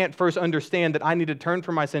when we can't first understand that I need to turn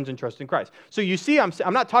from my sins and trust in Christ. So you see, I'm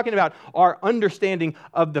not talking about our understanding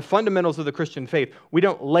of the fundamentals of the Christian faith. We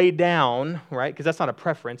don't lay down, right, because that's not a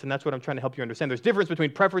preference, and that's what I'm trying to help you understand. There's a difference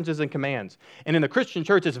between preferences and commands. And in the Christian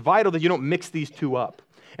church, it's vital that you don't mix these two up.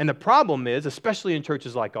 And the problem is, especially in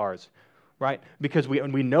churches like ours, right, because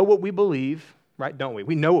we know what we believe, right, don't we?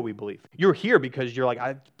 We know what we believe. You're here because you're like,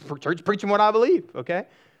 church preaching what I believe, okay?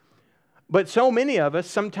 But so many of us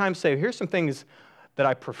sometimes say, here's some things that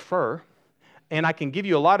I prefer, and I can give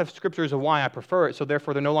you a lot of scriptures of why I prefer it, so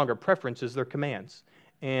therefore they're no longer preferences, they're commands.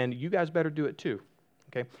 And you guys better do it too,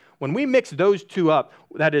 okay? When we mix those two up,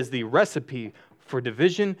 that is the recipe for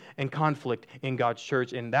division and conflict in God's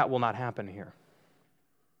church, and that will not happen here.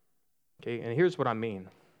 Okay, and here's what I mean.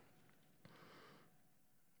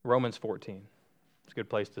 Romans 14. It's a good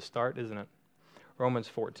place to start, isn't it? Romans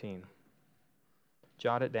 14.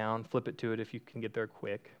 Jot it down, flip it to it if you can get there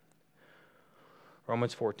quick.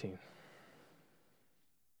 Romans 14.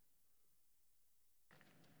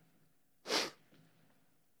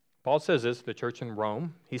 Paul says this, the church in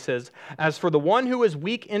Rome. He says, "As for the one who is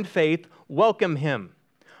weak in faith, welcome him,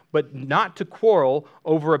 but not to quarrel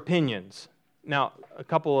over opinions." Now, a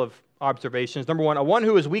couple of observations. Number one, a one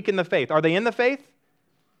who is weak in the faith. Are they in the faith?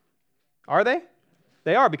 Are they?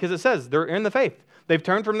 They are, because it says they're in the faith. They've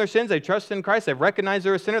turned from their sins. They trust in Christ. They've recognized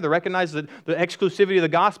they're a sinner. They recognize that the exclusivity of the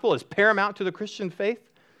gospel is paramount to the Christian faith.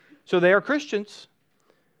 So they are Christians,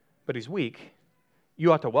 but he's weak.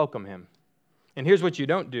 You ought to welcome him. And here's what you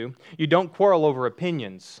don't do. You don't quarrel over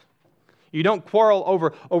opinions. You don't quarrel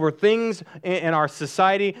over things in our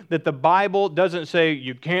society that the Bible doesn't say,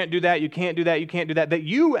 you can't do that, you can't do that, you can't do that. That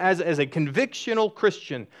you, as a convictional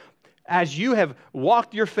Christian, as you have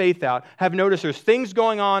walked your faith out, have noticed there's things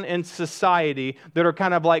going on in society that are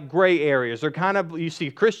kind of like gray areas. They're kind of, you see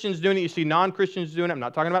Christians doing it, you see non-Christians doing it. I'm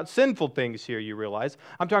not talking about sinful things here, you realize.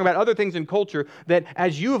 I'm talking about other things in culture that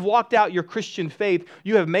as you have walked out your Christian faith,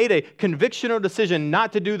 you have made a convictional decision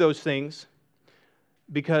not to do those things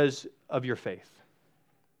because of your faith.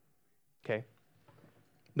 Okay?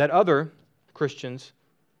 That other Christians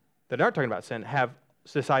that aren't talking about sin have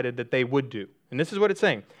decided that they would do. And this is what it's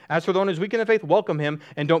saying. As for the one who's weak in the faith, welcome him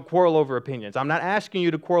and don't quarrel over opinions. I'm not asking you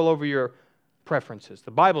to quarrel over your preferences.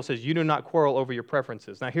 The Bible says you do not quarrel over your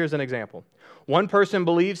preferences. Now here's an example. One person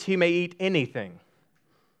believes he may eat anything.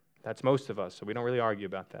 That's most of us, so we don't really argue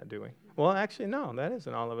about that, do we? Well, actually, no, that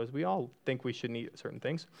isn't all of us. We all think we shouldn't eat certain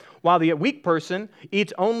things. While the weak person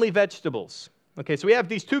eats only vegetables. Okay, so we have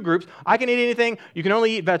these two groups. I can eat anything, you can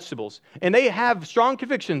only eat vegetables. And they have strong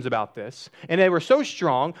convictions about this. And they were so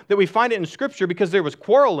strong that we find it in Scripture because there was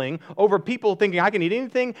quarreling over people thinking I can eat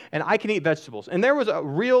anything and I can eat vegetables. And there was a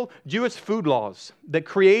real Jewish food laws that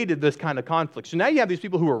created this kind of conflict. So now you have these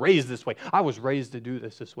people who were raised this way. I was raised to do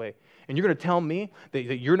this way. And you're going to tell me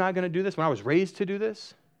that you're not going to do this when I was raised to do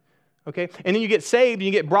this? Okay, and then you get saved and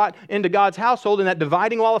you get brought into God's household, and that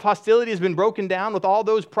dividing wall of hostility has been broken down with all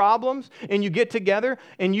those problems, and you get together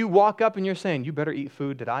and you walk up and you're saying, you better eat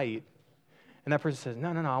food that I eat. And that person says, no,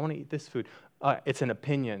 I want to eat this food. It's an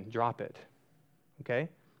opinion. Drop it. Okay?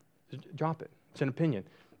 Drop it. It's an opinion.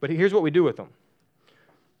 But here's what we do with them.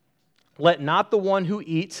 Let not the one who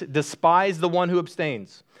eats despise the one who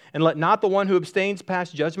abstains, and let not the one who abstains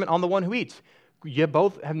pass judgment on the one who eats. You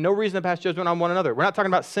both have no reason to pass judgment on one another. We're not talking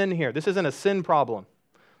about sin here. This isn't a sin problem,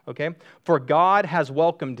 okay? For God has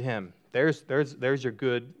welcomed him. There's your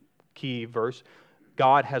good key verse.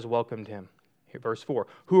 God has welcomed him. Here, verse 4.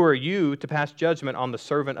 Who are you to pass judgment on the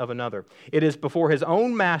servant of another? It is before his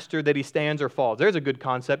own master that he stands or falls. There's a good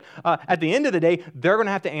concept. At the end of the day, they're going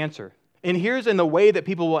to have to answer. And here's in the way that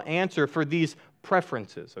people will answer for these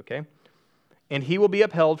preferences, okay? And he will be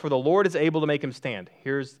upheld, for the Lord is able to make him stand.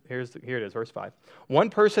 Here it is, verse 5. One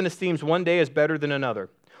person esteems one day as better than another,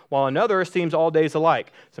 while another esteems all days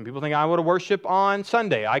alike. Some people think I want to worship on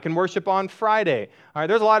Sunday. I can worship on Friday. All right,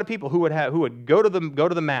 there's a lot of people who would go to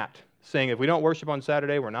the mat saying if we don't worship on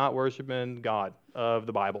Saturday, we're not worshiping God of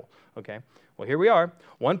the Bible. Okay? Well, here we are.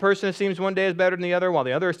 One person esteems one day as better than the other, while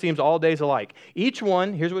the other esteems all days alike. Each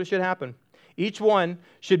one, here's what should happen. Each one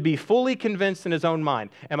should be fully convinced in his own mind.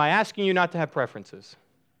 Am I asking you not to have preferences?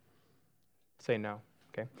 Say no,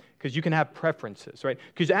 okay? Because you can have preferences, right?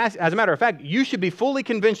 Because as a matter of fact, you should be fully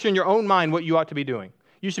convinced in your own mind what you ought to be doing.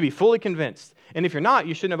 You should be fully convinced. And if you're not,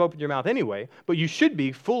 you shouldn't have opened your mouth anyway, but you should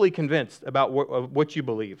be fully convinced about what you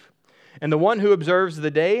believe. And the one who observes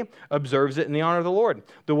the day observes it in the honor of the Lord.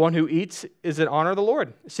 The one who eats is in honor of the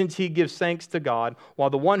Lord, since he gives thanks to God, while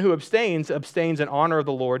the one who abstains in honor of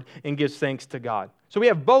the Lord and gives thanks to God. So we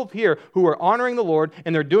have both here who are honoring the Lord,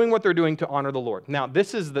 and they're doing what they're doing to honor the Lord. Now,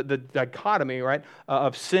 this is the dichotomy, right,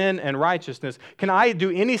 of sin and righteousness. Can I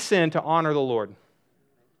do any sin to honor the Lord?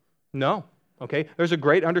 No. Okay, there's a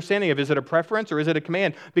great understanding of is it a preference or is it a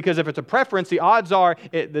command? Because if it's a preference, the odds are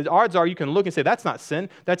you can look and say that's not sin.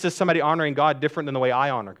 That's just somebody honoring God different than the way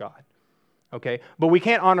I honor God. Okay, but we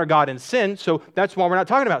can't honor God in sin, so that's why we're not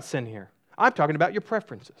talking about sin here. I'm talking about your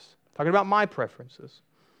preferences. I'm talking about my preferences.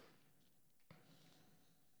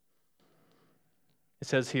 It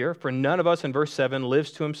says here, for none of us, in verse 7,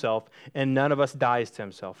 lives to himself, and none of us dies to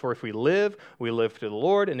himself. For if we live to the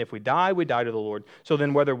Lord, and if we die to the Lord. So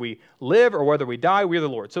then whether we live or whether we die, we are the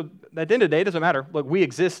Lord. So at the end of the day, it doesn't matter. Look, we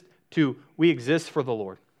exist for the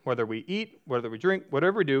Lord. Whether we eat, whether we drink,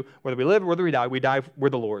 whatever we do, whether we live, whether we die, we're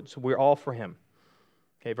the Lord. So we're all for him.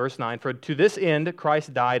 Okay, verse 9, for to this end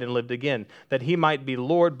Christ died and lived again, that he might be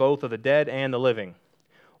Lord both of the dead and the living.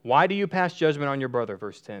 Why do you pass judgment on your brother,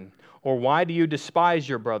 verse 10? Or why do you despise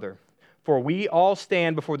your brother? For we all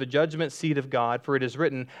stand before the judgment seat of God, for it is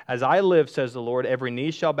written, as I live, says the Lord, every knee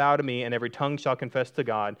shall bow to me, and every tongue shall confess to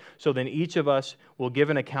God. So then each of us will give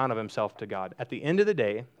an account of himself to God. At the end of the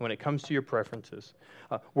day, when it comes to your preferences,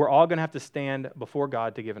 we're all going to have to stand before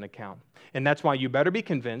God to give an account. And that's why you better be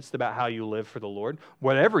convinced about how you live for the Lord.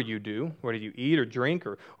 Whatever you do, whether you eat or drink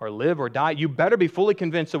or live or die, you better be fully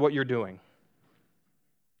convinced of what you're doing.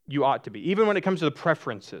 You ought to be, even when it comes to the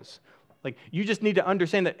preferences. Like, you just need to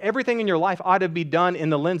understand that everything in your life ought to be done in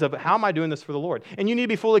the lens of, how am I doing this for the Lord? And you need to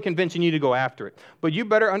be fully convinced you need to go after it. But you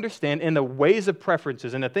better understand in the ways of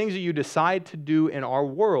preferences and the things that you decide to do in our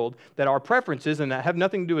world that are preferences and that have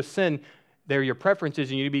nothing to do with sin, they're your preferences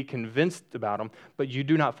and you need to be convinced about them, but you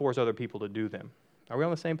do not force other people to do them. Are we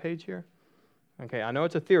on the same page here? Okay, I know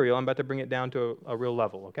it's ethereal. I'm about to bring it down to a real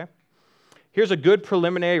level, okay? Here's a good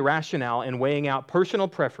preliminary rationale in weighing out personal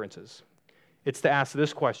preferences. It's to ask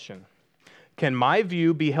this question. Can my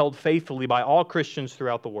view be held faithfully by all Christians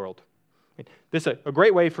throughout the world? This is a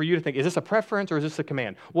great way for you to think, is this a preference or is this a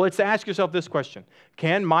command? Well, it's to ask yourself this question.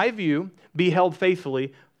 Can my view be held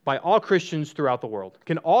faithfully by all Christians throughout the world?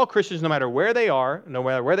 Can all Christians, no matter where they are, no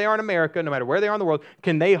matter where they are in America, no matter where they are in the world,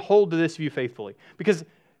 can they hold to this view faithfully? Because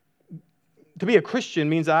to be a Christian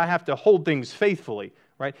means I have to hold things faithfully.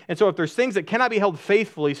 Right? And so if there's things that cannot be held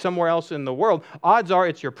faithfully somewhere else in the world, odds are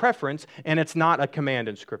it's your preference and it's not a command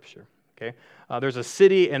in Scripture. Okay? There's a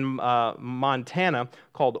city in Montana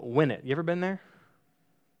called Winnett. You ever been there?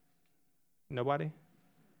 Nobody?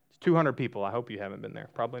 It's 200 people. I hope you haven't been there.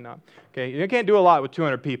 Probably not. Okay? You can't do a lot with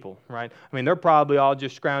 200 people, right? I mean, they're probably all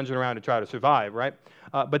just scrounging around to try to survive, right?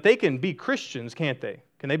 But they can be Christians, can't they?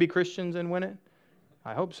 Can they be Christians in Winnett?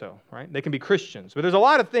 I hope so, right? They can be Christians. But there's a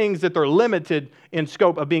lot of things that they're limited in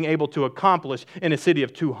scope of being able to accomplish in a city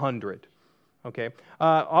of 200. Okay.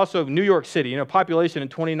 Also, New York City, population in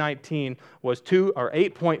 2019 was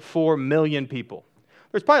 8.4 million people.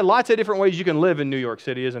 There's probably lots of different ways you can live in New York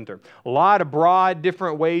City, isn't there? A lot of broad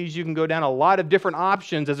different ways you can go down, a lot of different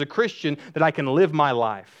options as a Christian that I can live my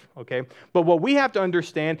life. Okay. But what we have to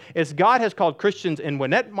understand is God has called Christians in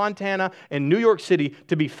Winnett, Montana, and New York City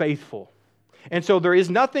to be faithful. And so there is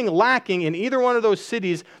nothing lacking in either one of those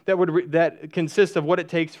cities that consists of what it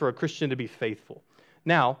takes for a Christian to be faithful.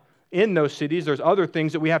 Now, in those cities, there's other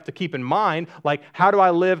things that we have to keep in mind, like how do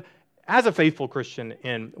I live as a faithful Christian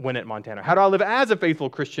in Winnett, Montana? How do I live as a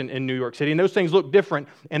faithful Christian in New York City? And those things look different,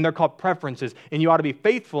 and they're called preferences. And you ought to be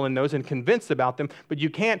faithful in those and convinced about them, but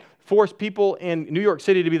you can't force people in New York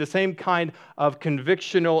City to be the same kind of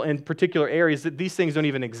convictional in particular areas that these things don't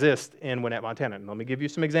even exist in Winnett, Montana. And let me give you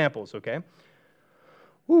some examples, okay?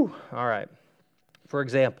 All right. For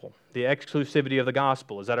example, the exclusivity of the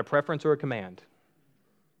gospel. Is that a preference or a command?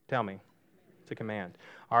 Tell me. It's a command.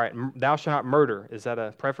 All right. Thou shalt not murder. Is that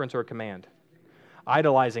a preference or a command?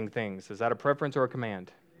 Idolizing things. Is that a preference or a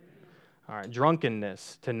command? All right.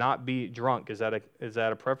 Drunkenness. To not be drunk. Is that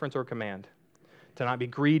a preference or a command? To not be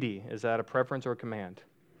greedy, is that a preference or a command?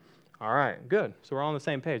 All right, good. So we're all on the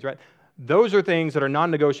same page, right? Those are things that are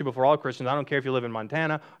non-negotiable for all Christians. I don't care if you live in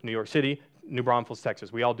Montana, New York City, New Braunfels,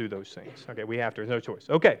 Texas. We all do those things. Okay, we have to. There's no choice.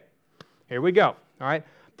 Okay, here we go. All right,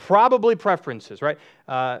 probably preferences, right?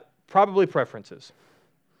 Probably preferences.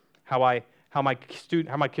 How my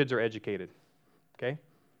kids are educated. Okay,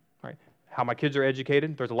 all right. How my kids are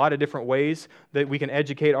educated. There's a lot of different ways that we can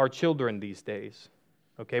educate our children these days.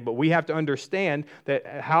 Okay, but we have to understand that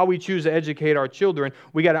how we choose to educate our children,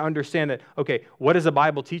 we got to understand that, okay, what does the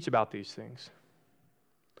Bible teach about these things?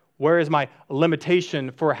 Where is my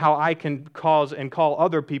limitation for how I can cause and call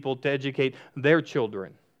other people to educate their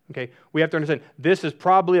children? Okay, we have to understand this is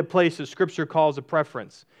probably a place that Scripture calls a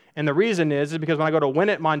preference. And the reason is because when I go to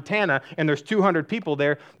Winnett, Montana, and there's 200 people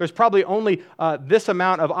there, there's probably only this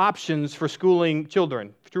amount of options for schooling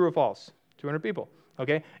children. True or false? 200 people.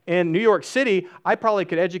 Okay? In New York City, I probably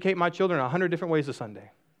could educate my children 100 different ways a Sunday.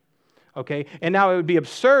 Okay? And now it would be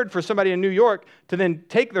absurd for somebody in New York to then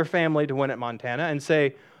take their family to Winnett, Montana and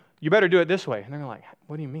say, you better do it this way. And they're like,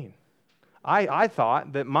 what do you mean? I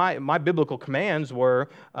thought that my biblical commands were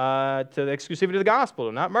to the exclusivity of the gospel,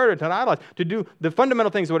 to not murder, to not idolize, to do the fundamental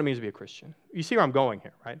things of what it means to be a Christian. You see where I'm going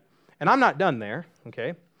here, right? And I'm not done there,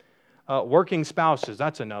 okay? Working spouses,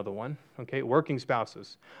 that's another one, okay? Working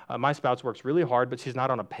spouses. My spouse works really hard, but she's not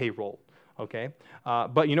on a payroll, okay?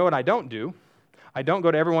 But you know what I don't do? I don't go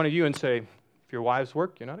to every one of you and say, if your wives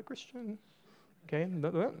work, you're not a Christian, okay?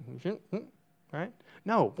 Right?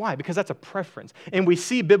 No, why? Because that's a preference. And we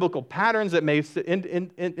see biblical patterns that may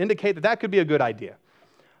indicate that that could be a good idea.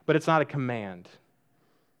 But it's not a command,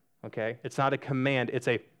 okay? It's not a command, it's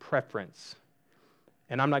a preference.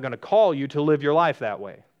 And I'm not going to call you to live your life that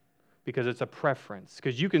way. Because it's a preference.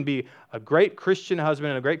 Because you can be a great Christian husband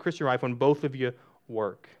and a great Christian wife when both of you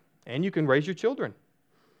work. And you can raise your children.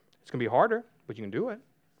 It's going to be harder, but you can do it.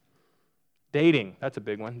 Dating, that's a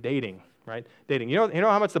big one. Dating, right? Dating. You know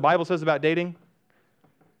how much the Bible says about dating?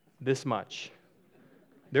 This much.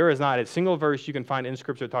 There is not a single verse you can find in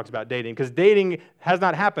Scripture that talks about dating, because dating has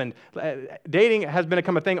not happened. Dating has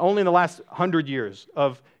become a thing only in the last 100 years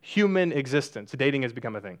of human existence. Dating has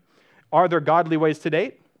become a thing. Are there godly ways to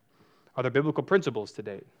date? Are there biblical principles to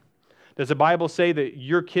date? Does the Bible say that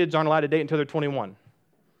your kids aren't allowed to date until they're 21?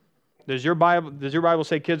 Does your Bible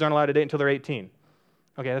say kids aren't allowed to date until they're 18?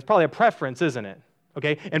 Okay, that's probably a preference, isn't it?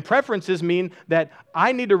 Okay, and preferences mean that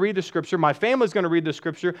I need to read the Scripture, my family's going to read the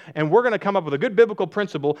Scripture, and we're going to come up with a good biblical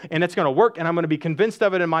principle, and it's going to work, and I'm going to be convinced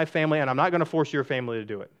of it in my family, and I'm not going to force your family to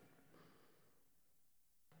do it.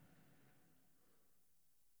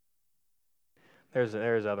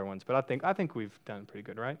 There's other ones, but I think we've done pretty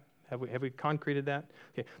good, right? Have we concreted that?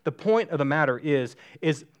 Okay. The point of the matter is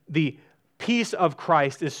the peace of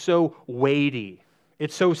Christ is so weighty.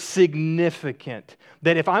 It's so significant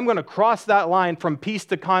that if I'm going to cross that line from peace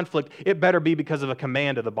to conflict, it better be because of a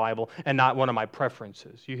command of the Bible and not one of my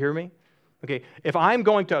preferences. You hear me? Okay. If I'm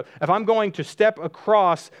going to step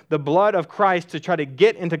across the blood of Christ to try to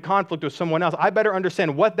get into conflict with someone else, I better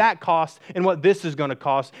understand what that costs and what this is going to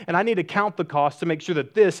cost, and I need to count the cost to make sure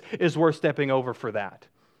that this is worth stepping over for that.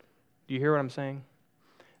 Do you hear what I'm saying?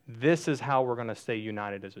 This is how we're going to stay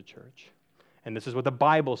united as a church. And this is what the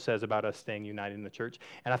Bible says about us staying united in the church.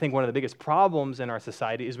 And I think one of the biggest problems in our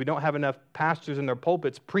society is we don't have enough pastors in their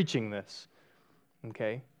pulpits preaching this.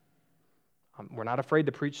 Okay? We're not afraid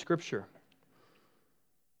to preach Scripture.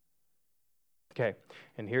 Okay,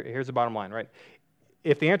 and here's the bottom line, right?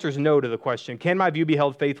 If the answer is no to the question, can my view be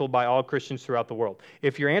held faithful by all Christians throughout the world?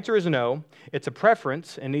 If your answer is no, it's a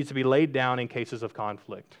preference and needs to be laid down in cases of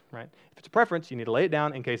conflict, right? If it's a preference, you need to lay it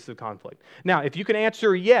down in cases of conflict. Now, if you can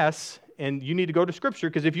answer yes, and you need to go to Scripture,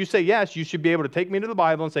 because if you say yes, you should be able to take me to the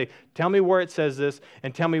Bible and say, tell me where it says this,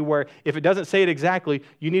 and tell me where, if it doesn't say it exactly,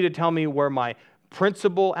 you need to tell me where my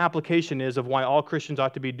principal application is of why all Christians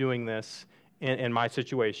ought to be doing this in my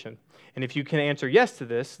situation. And if you can answer yes to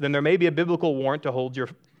this, then there may be a biblical warrant to hold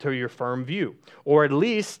to your firm view, or at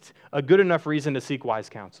least a good enough reason to seek wise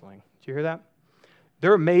counseling. Do you hear that?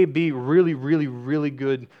 There may be really, really, really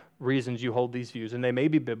good reasons you hold these views, and they may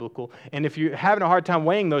be biblical. And if you're having a hard time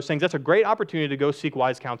weighing those things, that's a great opportunity to go seek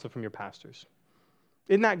wise counsel from your pastors.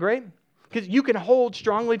 Isn't that great? Because you can hold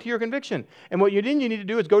strongly to your conviction. And what you need to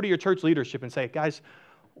do is go to your church leadership and say, guys,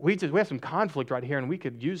 we have some conflict right here, and we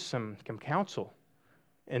could use some counsel.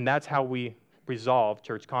 And that's how we resolve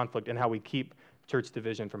church conflict and how we keep church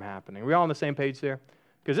division from happening. Are we all on the same page there?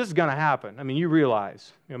 Because this is going to happen. I mean, you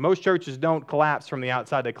realize, most churches don't collapse from the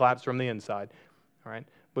outside, they collapse from the inside. All right?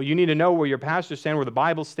 But you need to know where your pastors stand, where the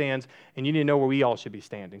Bible stands, and you need to know where we all should be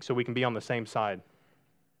standing so we can be on the same side.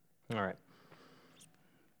 All right.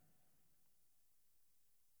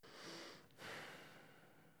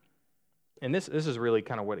 And this is really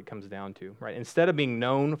kind of what it comes down to, right? Instead of being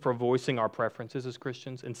known for voicing our preferences as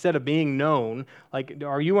Christians, instead of being known, like,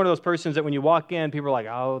 are you one of those persons that when you walk in, people are like,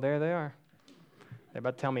 oh, there they are. They're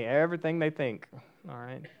about to tell me everything they think, all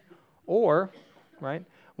right? Or, right,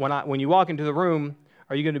 when you walk into the room,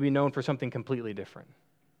 are you going to be known for something completely different?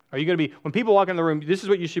 Are you going to be, when people walk in the room, this is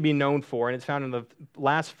what you should be known for, and it's found in the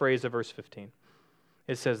last phrase of verse 15.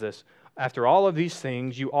 It says this, after all of these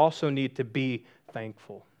things, you also need to be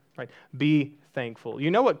thankful. Right? Be thankful.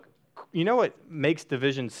 You know what makes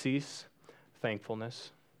division cease?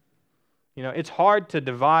 Thankfulness. You know, it's hard to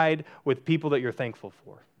divide with people that you're thankful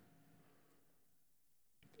for.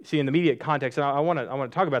 See, in the immediate context, and I want to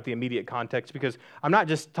talk about the immediate context because I'm not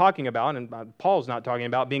just talking about, and Paul's not talking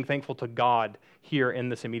about being thankful to God here in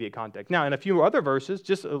this immediate context. Now, in a few other verses,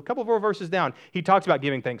 just a couple more verses down, he talks about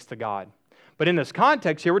giving thanks to God. But in this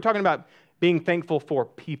context here, we're talking about being thankful for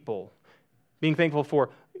people, being thankful for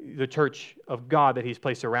the church of God that he's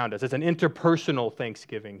placed around us. It's an interpersonal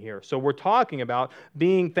thanksgiving here. So we're talking about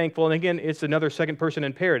being thankful. And again, it's another second person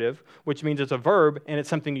imperative, which means it's a verb and it's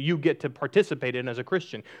something you get to participate in as a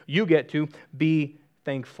Christian. You get to be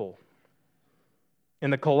thankful.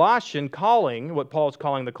 And the Colossian calling, what Paul's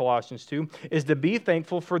calling the Colossians to, is to be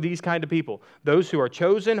thankful for these kind of people. Those who are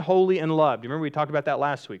chosen, holy, and loved. You remember we talked about that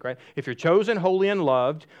last week, right? If you're chosen, holy, and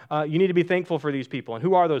loved, you need to be thankful for these people. And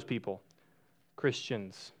who are those people?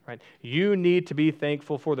 Christians, right? You need to be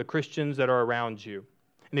thankful for the Christians that are around you.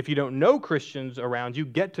 And if you don't know Christians around you,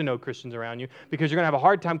 get to know Christians around you because you're going to have a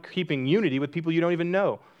hard time keeping unity with people you don't even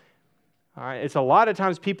know. All right? It's a lot of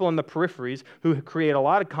times people in the peripheries who create a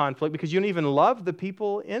lot of conflict because you don't even love the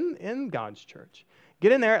people in God's church.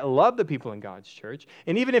 Get in there, love the people in God's church.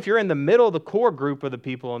 And even if you're in the middle of the core group of the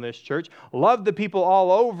people in this church, love the people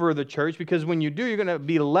all over the church because when you do, you're going to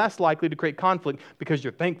be less likely to create conflict because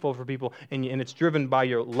you're thankful for people and it's driven by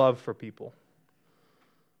your love for people.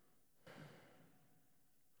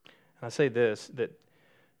 And I say this, that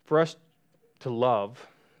for us to love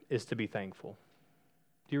is to be thankful.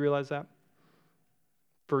 Do you realize that?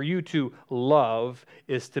 For you to love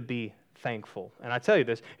is to be thankful. And I tell you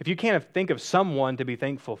this, if you can't think of someone to be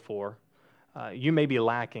thankful for, you may be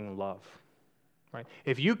lacking love. Right?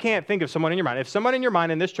 If you can't think of someone in your mind, if someone in your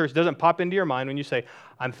mind in this church doesn't pop into your mind when you say,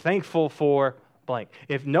 I'm thankful for blank.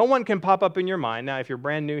 If no one can pop up in your mind, now if you're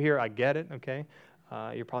brand new here, I get it, okay?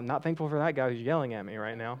 You're probably not thankful for that guy who's yelling at me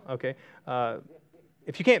right now, okay?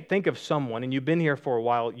 If you can't think of someone and you've been here for a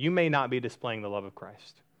while, you may not be displaying the love of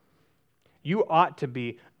Christ. You ought to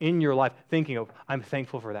be in your life thinking of, I'm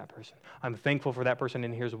thankful for that person. I'm thankful for that person,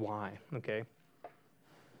 and here's why, okay?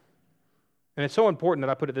 And it's so important that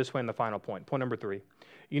I put it this way in the final point. Point number 3.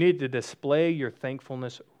 You need to display your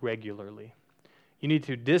thankfulness regularly. You need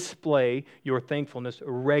to display your thankfulness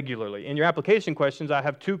regularly. In your application questions, I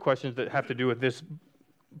have 2 questions that have to do with this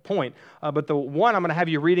point. But the one, I'm going to have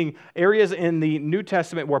you reading areas in the New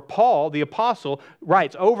Testament where Paul, the apostle,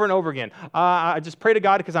 writes over and over again, I just pray to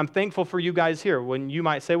God because I'm thankful for you guys here. When you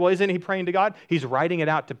might say, well, isn't he praying to God? He's writing it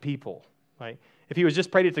out to people. Right? If he was just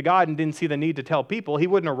praying it to God and didn't see the need to tell people, he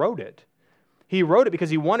wouldn't have wrote it. He wrote it because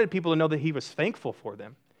he wanted people to know that he was thankful for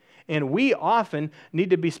them. And we often need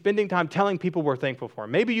to be spending time telling people we're thankful for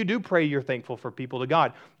them. Maybe you do pray you're thankful for people to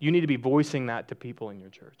God. You need to be voicing that to people in your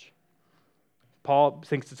church. Paul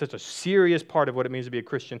thinks it's such a serious part of what it means to be a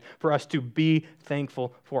Christian for us to be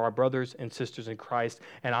thankful for our brothers and sisters in Christ.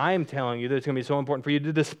 And I am telling you that it's going to be so important for you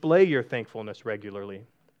to display your thankfulness regularly.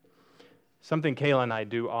 Something Kayla and I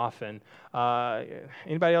do often.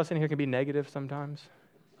 Anybody else in here can be negative sometimes?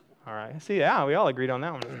 All right. See, yeah, we all agreed on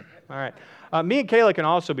that one. All right. Me and Kayla can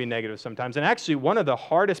also be negative sometimes. And actually, one of the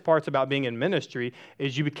hardest parts about being in ministry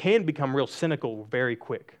is you can become real cynical very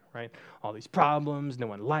quick, right? All these problems, no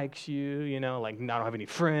one likes you, like I don't have any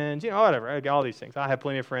friends, whatever, all these things. I have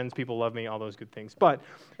plenty of friends, people love me, all those good things. But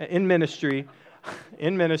in ministry,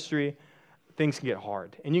 things can get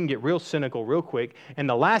hard. And you can get real cynical real quick. And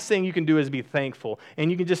the last thing you can do is be thankful.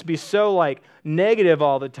 And you can just be so negative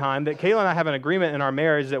all the time that Kayla and I have an agreement in our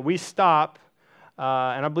marriage that we stop,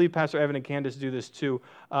 and I believe Pastor Evan and Candace do this too,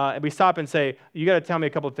 and we stop and say, you got to tell me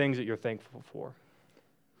a couple of things that you're thankful for.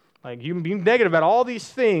 You can be negative about all these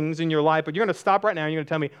things in your life, but you're going to stop right now and you're going to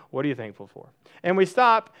tell me, what are you thankful for? And we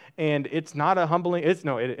stop, and it's not a humbling,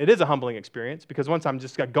 it is a humbling experience, because once I'm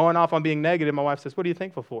just going off on being negative, my wife says, what are you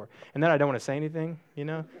thankful for? And then I don't want to say anything,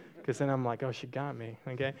 because then I'm like, oh, she got me,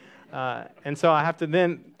 okay? And so I have to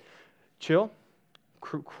then chill,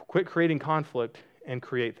 quit creating conflict, and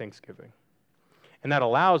create thanksgiving. And that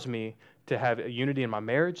allows me to have a unity in my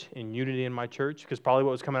marriage and unity in my church, because probably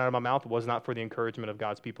what was coming out of my mouth was not for the encouragement of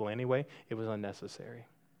God's people anyway. It was unnecessary.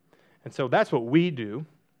 And so that's what we do.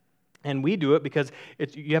 And we do it because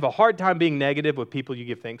you have a hard time being negative with people you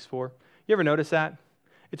give thanks for. You ever notice that?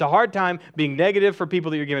 It's a hard time being negative for people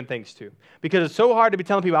that you're giving thanks to. Because it's so hard to be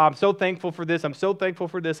telling people, I'm so thankful for this, I'm so thankful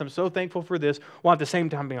for this, I'm so thankful for this, while at the same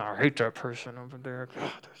time being, I hate that person over there. God,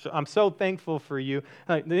 I'm so thankful for you.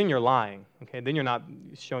 Then you're lying. Okay? Then you're not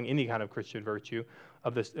showing any kind of Christian virtue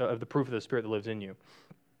of the proof of the Spirit that lives in you.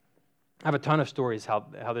 I have a ton of stories how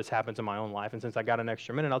this happens in my own life, and since I got an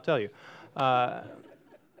extra minute, I'll tell you.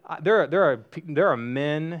 There are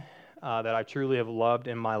men that I truly have loved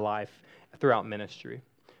in my life throughout ministry.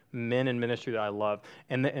 Men in ministry that I love.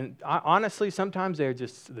 And honestly, sometimes they're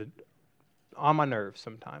just on my nerves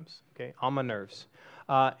sometimes, okay? On my nerves.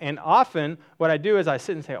 And often what I do is I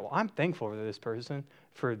sit and say, well, I'm thankful for this person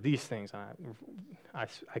for these things. I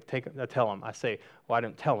tell them. I say, well, I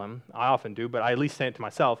don't tell them. I often do, but I at least say it to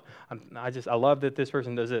myself. I love that this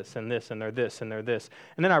person does this, and they're this, and they're this.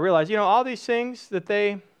 And then I realize, all these things that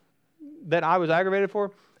I was aggravated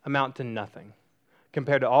for amount to nothing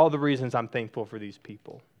compared to all the reasons I'm thankful for these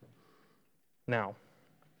people. Now,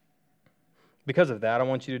 because of that, I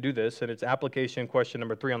want you to do this, and it's application question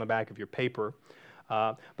number 3 on the back of your paper.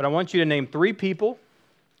 But I want you to name 3 people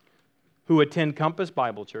who attend Compass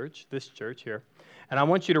Bible Church, this church here, and I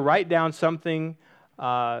want you to write down something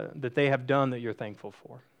that they have done that you're thankful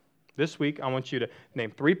for. This week, I want you to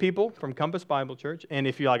name 3 people from Compass Bible Church, and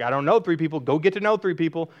if you're like, I don't know 3 people, go get to know 3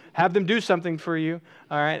 people, have them do something for you,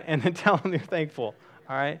 all right, and then tell them you're thankful,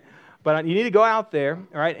 all right? But you need to go out there,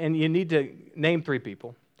 all right, and you need to name 3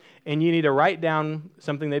 people, and you need to write down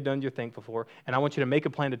something they've done you're thankful for, and I want you to make a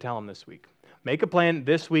plan to tell them this week. Make a plan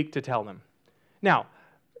this week to tell them. Now,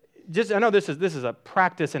 I know this is a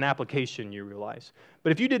practice and application, you realize.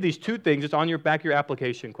 But if you did these 2 things, it's on your back your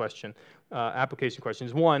application questions.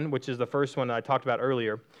 1, which is the first one that I talked about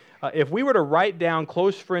earlier. If we were to write down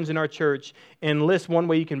close friends in our church and list one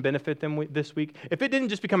way you can benefit them this week, if it didn't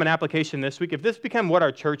just become an application this week, if this became what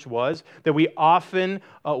our church was, that we often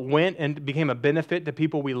went and became a benefit to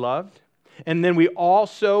people we loved, and then we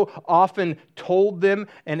also often told them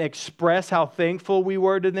and expressed how thankful we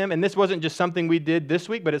were to them. And this wasn't just something we did this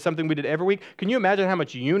week, but it's something we did every week. Can you imagine how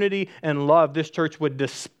much unity and love this church would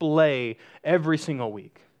display every single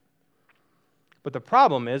week? But the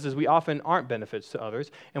problem is we often aren't benefits to others,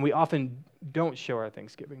 and we often don't show our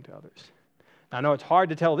thanksgiving to others. Now, I know it's hard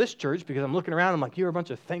to tell this church because I'm looking around, I'm like, you're a bunch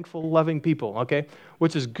of thankful, loving people, okay?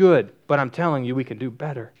 Which is good, but I'm telling you, we can do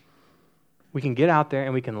better. We can get out there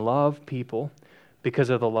and we can love people because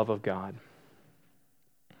of the love of God.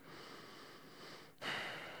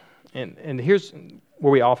 And here's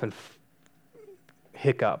where we often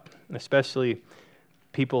hiccup, especially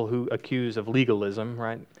people who accuse of legalism,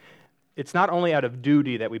 right? It's not only out of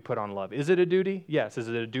duty that we put on love. Is it a duty? Yes. Is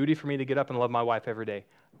it a duty for me to get up and love my wife every day?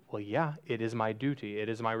 Well, yeah, it is my duty. It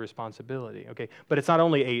is my responsibility, okay? But it's not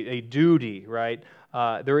only a duty, right?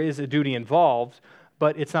 There is a duty involved,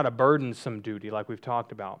 but it's not a burdensome duty like we've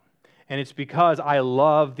talked about. And it's because I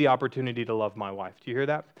love the opportunity to love my wife. Do you hear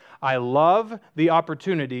that? I love the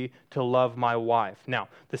opportunity to love my wife. Now,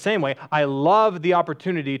 the same way, I love the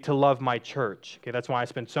opportunity to love my church. Okay, that's why I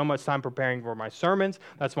spend so much time preparing for my sermons.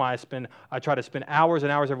 That's why I try to spend hours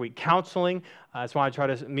and hours every week counseling. That's why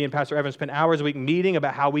me and Pastor Evan spend hours a week meeting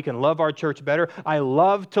about how we can love our church better. I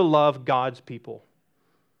love to love God's people.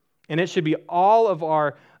 And it should be all of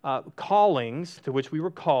our callings to which we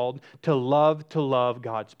were called to love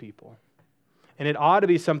God's people. And it ought to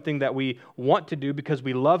be something that we want to do because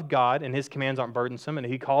we love God and His commands aren't burdensome and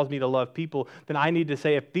He calls me to love people. Then I need to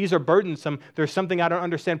say, if these are burdensome, there's something I don't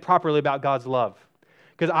understand properly about God's love.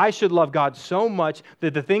 Because I should love God so much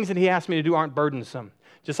that the things that He asks me to do aren't burdensome.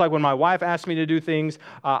 Just like when my wife asks me to do things,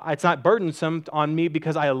 it's not burdensome on me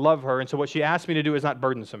because I love her. And so what she asks me to do is not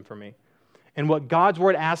burdensome for me. And what God's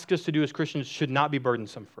Word asks us to do as Christians should not be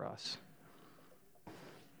burdensome for us.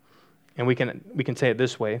 And we can say it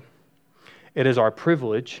this way. It is our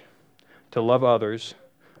privilege to love others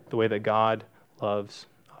the way that God loves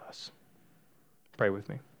us. Pray with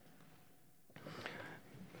me.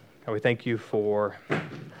 God, we thank you for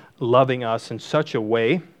loving us in such a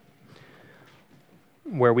way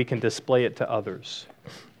where we can display it to others.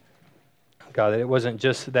 God, that it wasn't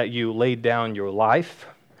just that you laid down your life,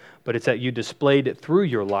 but it's that you displayed it through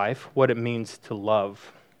your life what it means to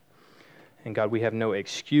love. And God, we have no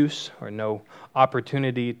excuse or no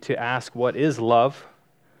opportunity to ask what is love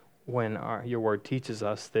when your word teaches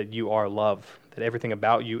us that you are love, that everything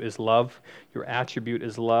about you is love, your attribute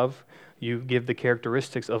is love, you give the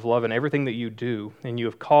characteristics of love in everything that you do, and you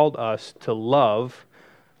have called us to love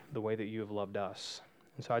the way that you have loved us.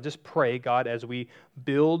 And so I just pray, God, as we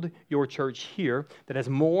build your church here, that as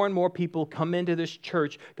more and more people come into this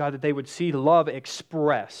church, God, that they would see love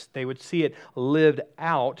expressed. They would see it lived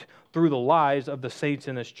out through the lives of the saints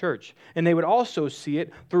in this church. And they would also see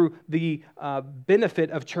it through the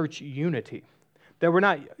benefit of church unity. That we're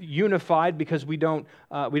not unified because we don't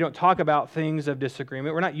talk about things of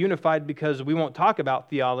disagreement. We're not unified because we won't talk about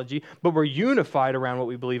theology, but we're unified around what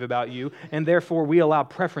we believe about you, and therefore we allow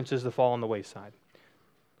preferences to fall on the wayside.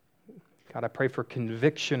 God, I pray for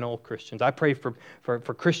convictional Christians. I pray for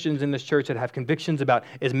Christians in this church that have convictions about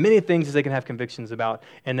as many things as they can have convictions about,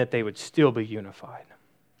 and that they would still be unified.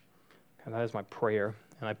 And that is my prayer.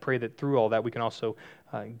 And I pray that through all that, we can also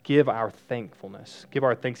give our thankfulness, give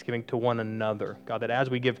our thanksgiving to one another. God, that as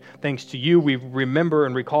we give thanks to you, we remember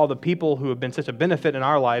and recall the people who have been such a benefit in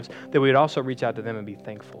our lives, that we would also reach out to them and be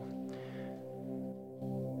thankful.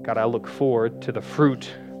 God, I look forward to the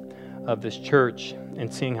fruit of this church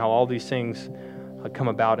and seeing how all these things come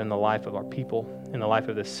about in the life of our people, in the life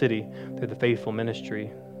of this city, through the faithful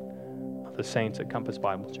ministry of the saints at Compass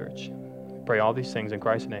Bible Church. We pray all these things in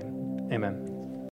Christ's name. Amen.